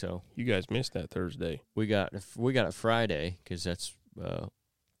 I think so. You guys missed that Thursday. We got it Friday because that's when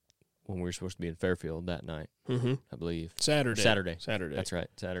we were supposed to be in Fairfield that night, I believe. Saturday. That's right,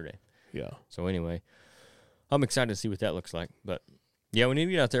 Saturday. Yeah. So anyway, I'm excited to see what that looks like. But yeah, we need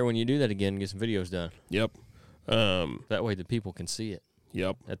to get out there when you do that again and get some videos done. Yep. That way the people can see it.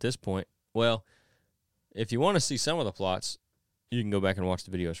 Yep. At this point, well, if you want to see some of the plots, you can go back and watch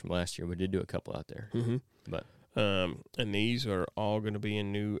the videos from last year. We did do a couple out there. But and these are all going to be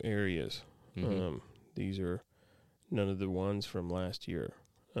in new areas. These are none of the ones from last year.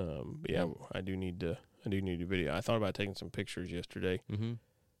 But yeah, I do need a video. I thought about taking some pictures yesterday,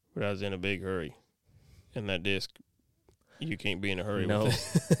 but I was in a big hurry. And that disc, you can't be in a hurry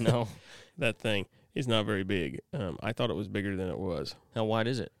with it. No. That thing is not very big. I thought it was bigger than it was. How wide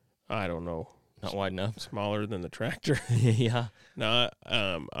is it? I don't know. Not wide enough. Smaller than the tractor. Yeah. No,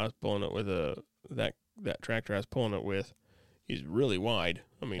 I was pulling it with that tractor I was pulling it with is really wide.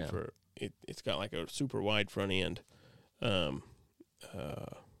 I mean, it's got like a super wide front end. I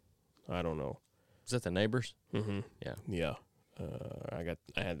don't know. Is that the neighbors? Yeah. Yeah. I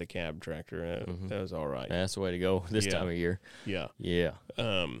had the cab tractor, and that was all right. That's the way to go this time of year. Yeah. Yeah.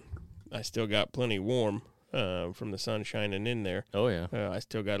 I still got plenty warm from the sun shining in there. Oh, yeah. I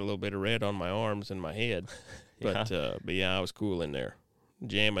still got a little bit of red on my arms and my head. But yeah, I was cool in there,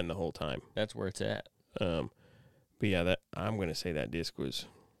 jamming the whole time. That's where it's at. But yeah, I'm going to say that disc was,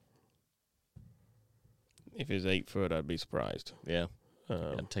 if it was 8 foot, I'd be surprised. Yeah.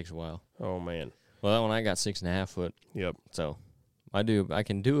 It takes a while. Oh, man. Well, that one I got 6.5 foot. Yep. So I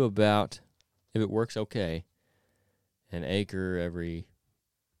can do about, if it works okay, an acre every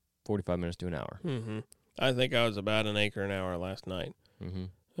 45 minutes to an hour. I think I was about an acre an hour last night. And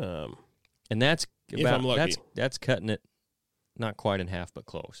that's if I'm lucky. That's cutting it not quite in half, but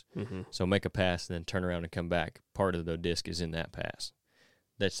close. So make a pass and then turn around and come back. Part of the disc is in that pass.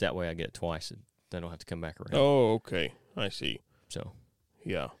 That's that way I get it twice. Then I don't have to come back around. Oh, okay. I see. So,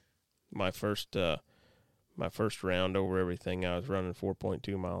 yeah. My first round over everything, I was running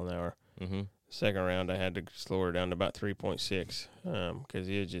 4.2 mile an hour. Second round, I had to slow her down to about 3.6 because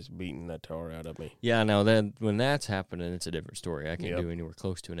it was just beating the tar out of me. Yeah, now then when that's happening, it's a different story. I can't do anywhere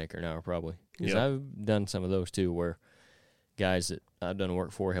close to an acre an hour probably. Because I've done some of those too where guys that I've done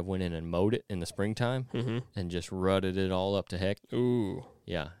work for have went in and mowed it in the springtime and just rutted it all up to heck. Ooh.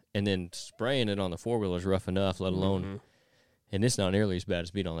 Yeah, and then spraying it on the four-wheeler is rough enough, let alone, and it's not nearly as bad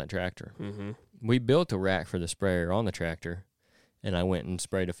as being on that tractor. We built a rack for the sprayer on the tractor, and I went and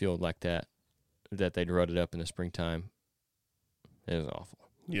sprayed a field like that they'd rutted up in the springtime. It was awful.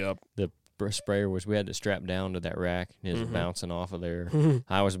 Yep. The sprayer we had to strap down to that rack, and it was bouncing off of there.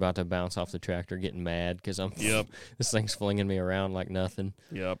 I was about to bounce off the tractor, getting mad because this thing's flinging me around like nothing.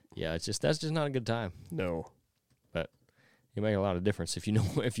 Yep. Yeah, that's just not a good time. No. But you make a lot of difference if you know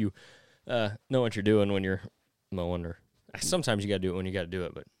what you're doing when you're mowing, or sometimes you got to do it when you got to do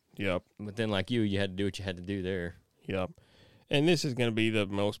it. But But then like you had to do what you had to do there. Yep. And this is going to be the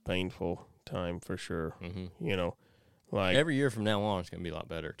most painful time for sure. You know, like every year from now on, it's going to be a lot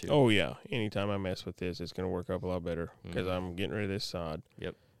better too. Oh yeah, anytime I mess with this, it's going to work up a lot better because I'm getting rid of this sod.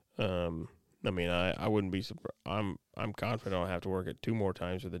 Yep. I mean, I wouldn't be surprised. I'm confident I'll have to work it 2 more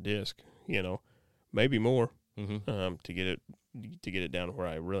times with the disc. You know, maybe more. To get it down to where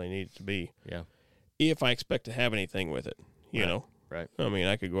I really need it to be. Yeah. If I expect to have anything with it, you know. Right. I mean,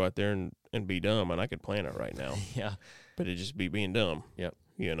 I could go out there and be dumb, and I could plant it right now. Yeah. But it'd just be being dumb. Yep.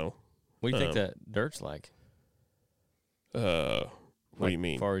 You know. What do you think that dirt's like? What do you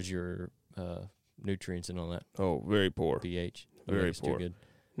mean? As far as your nutrients and all that? Oh, very poor. pH? Very poor. Too good?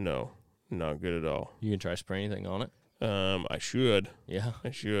 No, not good at all. You can try spray anything on it? I should. Yeah. I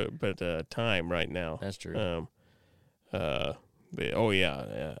should, but time right now. That's true. But,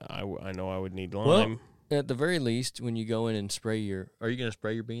 I know I would need lime. Well, at the very least, when you go in and spray are you going to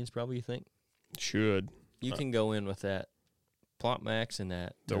spray your beans probably, you think? Should. You can go in with that Plot Max and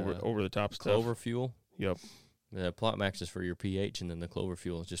that over the top stuff. Clover Fuel. Yep. The Plot Max is for your pH, and then the Clover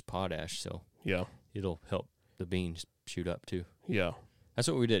Fuel is just potash, so it'll help the beans shoot up too. Yeah. That's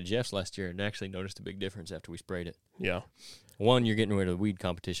what we did at Jeff's last year, and actually noticed a big difference after we sprayed it. Yeah. One, you're getting rid of the weed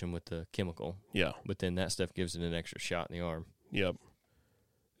competition with the chemical. Yeah. But then that stuff gives it an extra shot in the arm. Yep.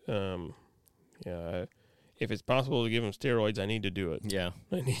 Yeah. If it's possible to give them steroids, I need to do it. Yeah.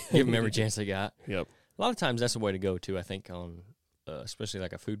 Give them every chance they got. Yep. A lot of times that's the way to go, too, I think, on especially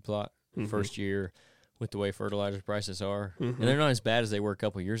like a food plot. First year with the way fertilizer prices are. And they're not as bad as they were a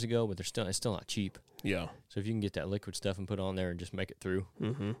couple of years ago, but it's still not cheap. Yeah. So if you can get that liquid stuff and put on there and just make it through,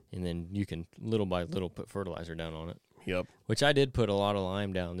 and then you can little by little put fertilizer down on it. Yep. Which I did put a lot of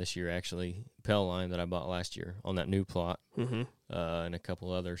lime down this year, actually, Pell line that I bought last year on that new plot, Mm-hmm. And a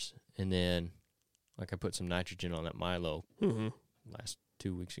couple others. And then, like, I put some nitrogen on that Milo Mm-hmm. last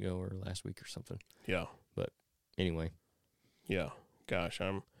 2 weeks ago or last week or something. Yeah. But anyway. Yeah. Gosh,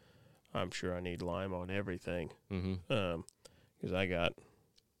 I'm sure I need lime on everything. Mm-hmm. Because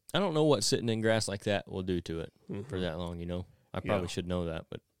I don't know what sitting in grass like that will do to it mm-hmm. for that long, I probably should know that,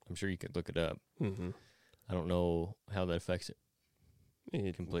 but I'm sure you could look it up. Mm-hmm. I don't know how that affects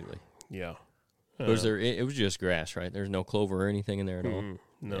it completely. Yeah. Was there? It was just grass, right? There's no clover or anything in there at all.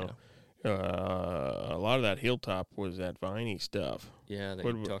 No. Yeah. A lot of that hilltop was that viney stuff. Yeah, that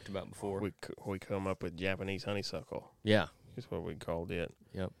you talked about before. We come up with Japanese honeysuckle. Yeah, is what we called it.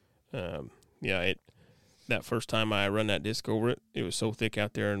 Yep. Yeah. That first time I run that disc over it, it was so thick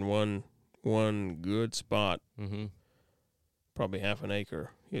out there in one good spot. Mm-hmm. Probably half an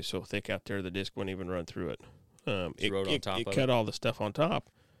acre. It was so thick out there, the disc wouldn't even run through it. It cut all the stuff on top,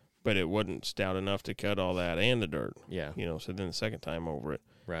 but it wasn't stout enough to cut all that and the dirt. Yeah. So then the second time over it,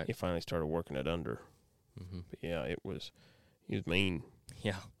 right, he finally started working it under. Mm-hmm. But yeah, he was mean.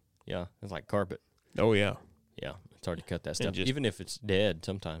 Yeah. It's like carpet. Oh yeah. Yeah, it's hard to cut that stuff, just, even if it's dead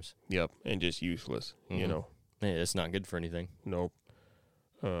sometimes. Yep, and just useless. Mm-hmm. Yeah, it's not good for anything. Nope.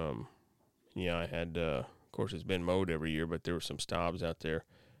 Yeah, I had. Of course, it's been mowed every year, but there were some stobs out there,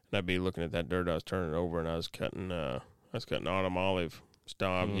 and I'd be looking at that dirt. I was turning it over, and I was cutting autumn olive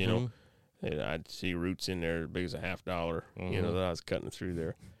stobs. Mm-hmm. And I'd see roots in there as big as $50. Mm-hmm. That I was cutting through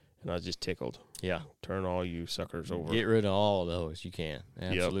there, and I was just tickled. Yeah, turn all you suckers over. Get rid of all of those. You can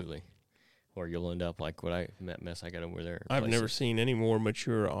absolutely. Yep. Or you'll end up like that mess I got over there. I've never seen any more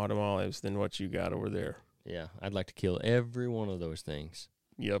mature autumn olives than what you got over there. Yeah, I'd like to kill every one of those things.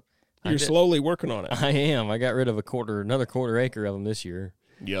 Yep. You're slowly working on it. I am. I got rid of another quarter acre of them this year.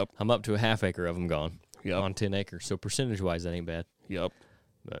 Yep. I'm up to a half acre of them gone. Yep. On 10 acres. So percentage-wise, that ain't bad. Yep.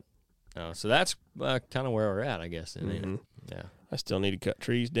 But so that's kind of where we're at, I guess. Mm-hmm. Yeah. I still need to cut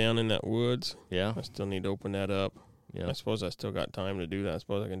trees down in that woods. Yeah. I still need to open that up. Yeah. I suppose I still got time to do that. I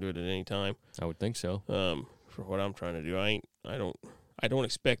suppose I can do it at any time. I would think so. For what I'm trying to do, I don't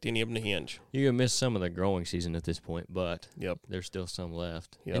expect any of them to hinge. You're gonna miss some of the growing season at this point, but yep, there's still some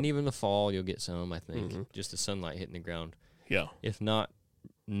left. Yep. And even the fall, you'll get some. I think just the sunlight hitting the ground. Yeah. If not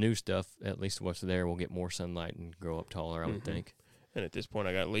new stuff, at least what's there will get more sunlight and grow up taller. I would think. And at this point,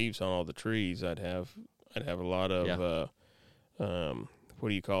 I got leaves on all the trees. I'd have a lot of what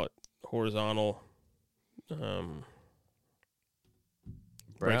do you call it? Horizontal.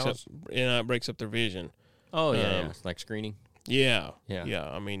 Breaks up their vision. Oh yeah, it's like screening. Yeah.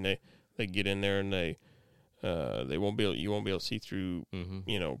 I mean, they get in there and you won't be able to see through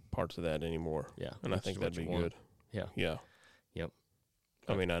parts of that anymore. Yeah, and I think that'd be good. Yeah. Yep.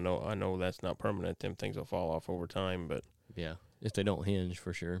 I mean, I know that's not permanent. Them things will fall off over time, but yeah, if they don't hinge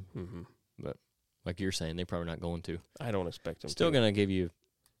for sure. Mm-hmm. But like you're saying, they're probably not going to. I don't expect them. Still going to give you.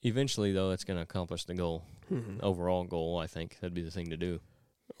 Eventually, though, it's going to accomplish the goal. Mm-hmm. Overall goal, I think that'd be the thing to do.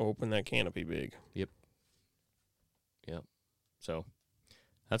 Open that canopy big. Yep. So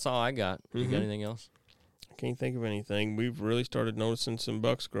that's all I got. You got anything else? I can't think of anything. We've really started noticing some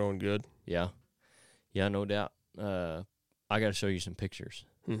bucks growing good. Yeah, no doubt. I got to show you some pictures.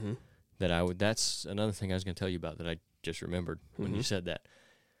 Mm-hmm. That's another thing I was going to tell you about that I just remembered when you said that.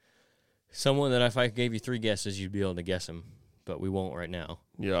 Someone that if I gave you 3 guesses, you'd be able to guess them, but we won't right now.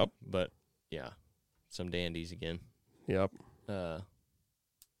 Yep. But yeah, some dandies again. Yep.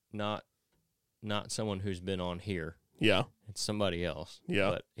 Not someone who's been on here. Yeah. It's somebody else. Yeah.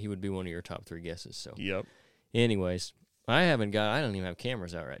 But he would be one of your top 3 guesses. So. Yep. Anyways, I don't even have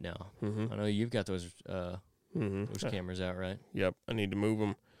cameras out right now. Mm-hmm. I know you've got those cameras out, right? Yep. I need to move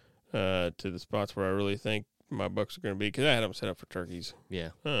them to the spots where I really think my bucks are going to be, because I had them set up for turkeys. Yeah.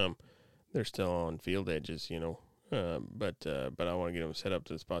 They're still on field edges, but I want to get them set up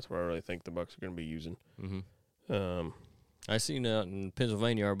to the spots where I really think the bucks are going to be using. Mm-hmm. I seen out in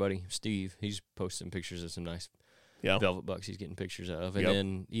Pennsylvania, our buddy Steve, he's posting pictures of some nice velvet bucks he's getting pictures of. And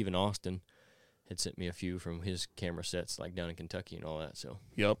then even Austin had sent me a few from his camera sets, like down in Kentucky and all that. So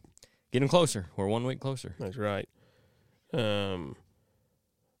yep, getting closer. We're 1 week closer. That's right.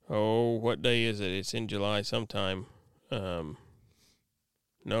 What day is it? It's in July sometime. No,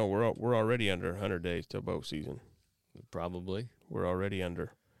 we're already under 100 days till bow season. Probably. We're already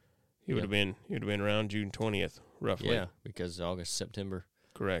under. He would have been around June 20th, roughly. Yeah, because August, September.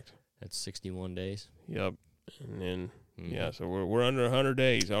 Correct. That's 61 days. Yep. And then so we're under 100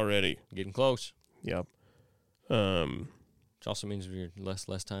 days already. Getting close. Yep. Which also means we're less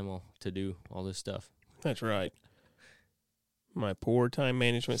time to do all this stuff. That's right. My poor time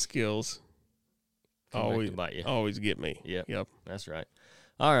management skills always get me. Yep. Yep. That's right.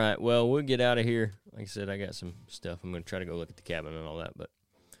 All right, well, we'll get out of here. Like I said, I got some stuff. I'm going to try to go look at the cabin and all that, but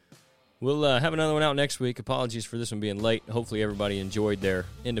we'll have another one out next week. Apologies for this one being late. Hopefully everybody enjoyed their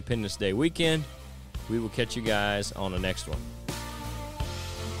Independence Day weekend. We will catch you guys on the next one.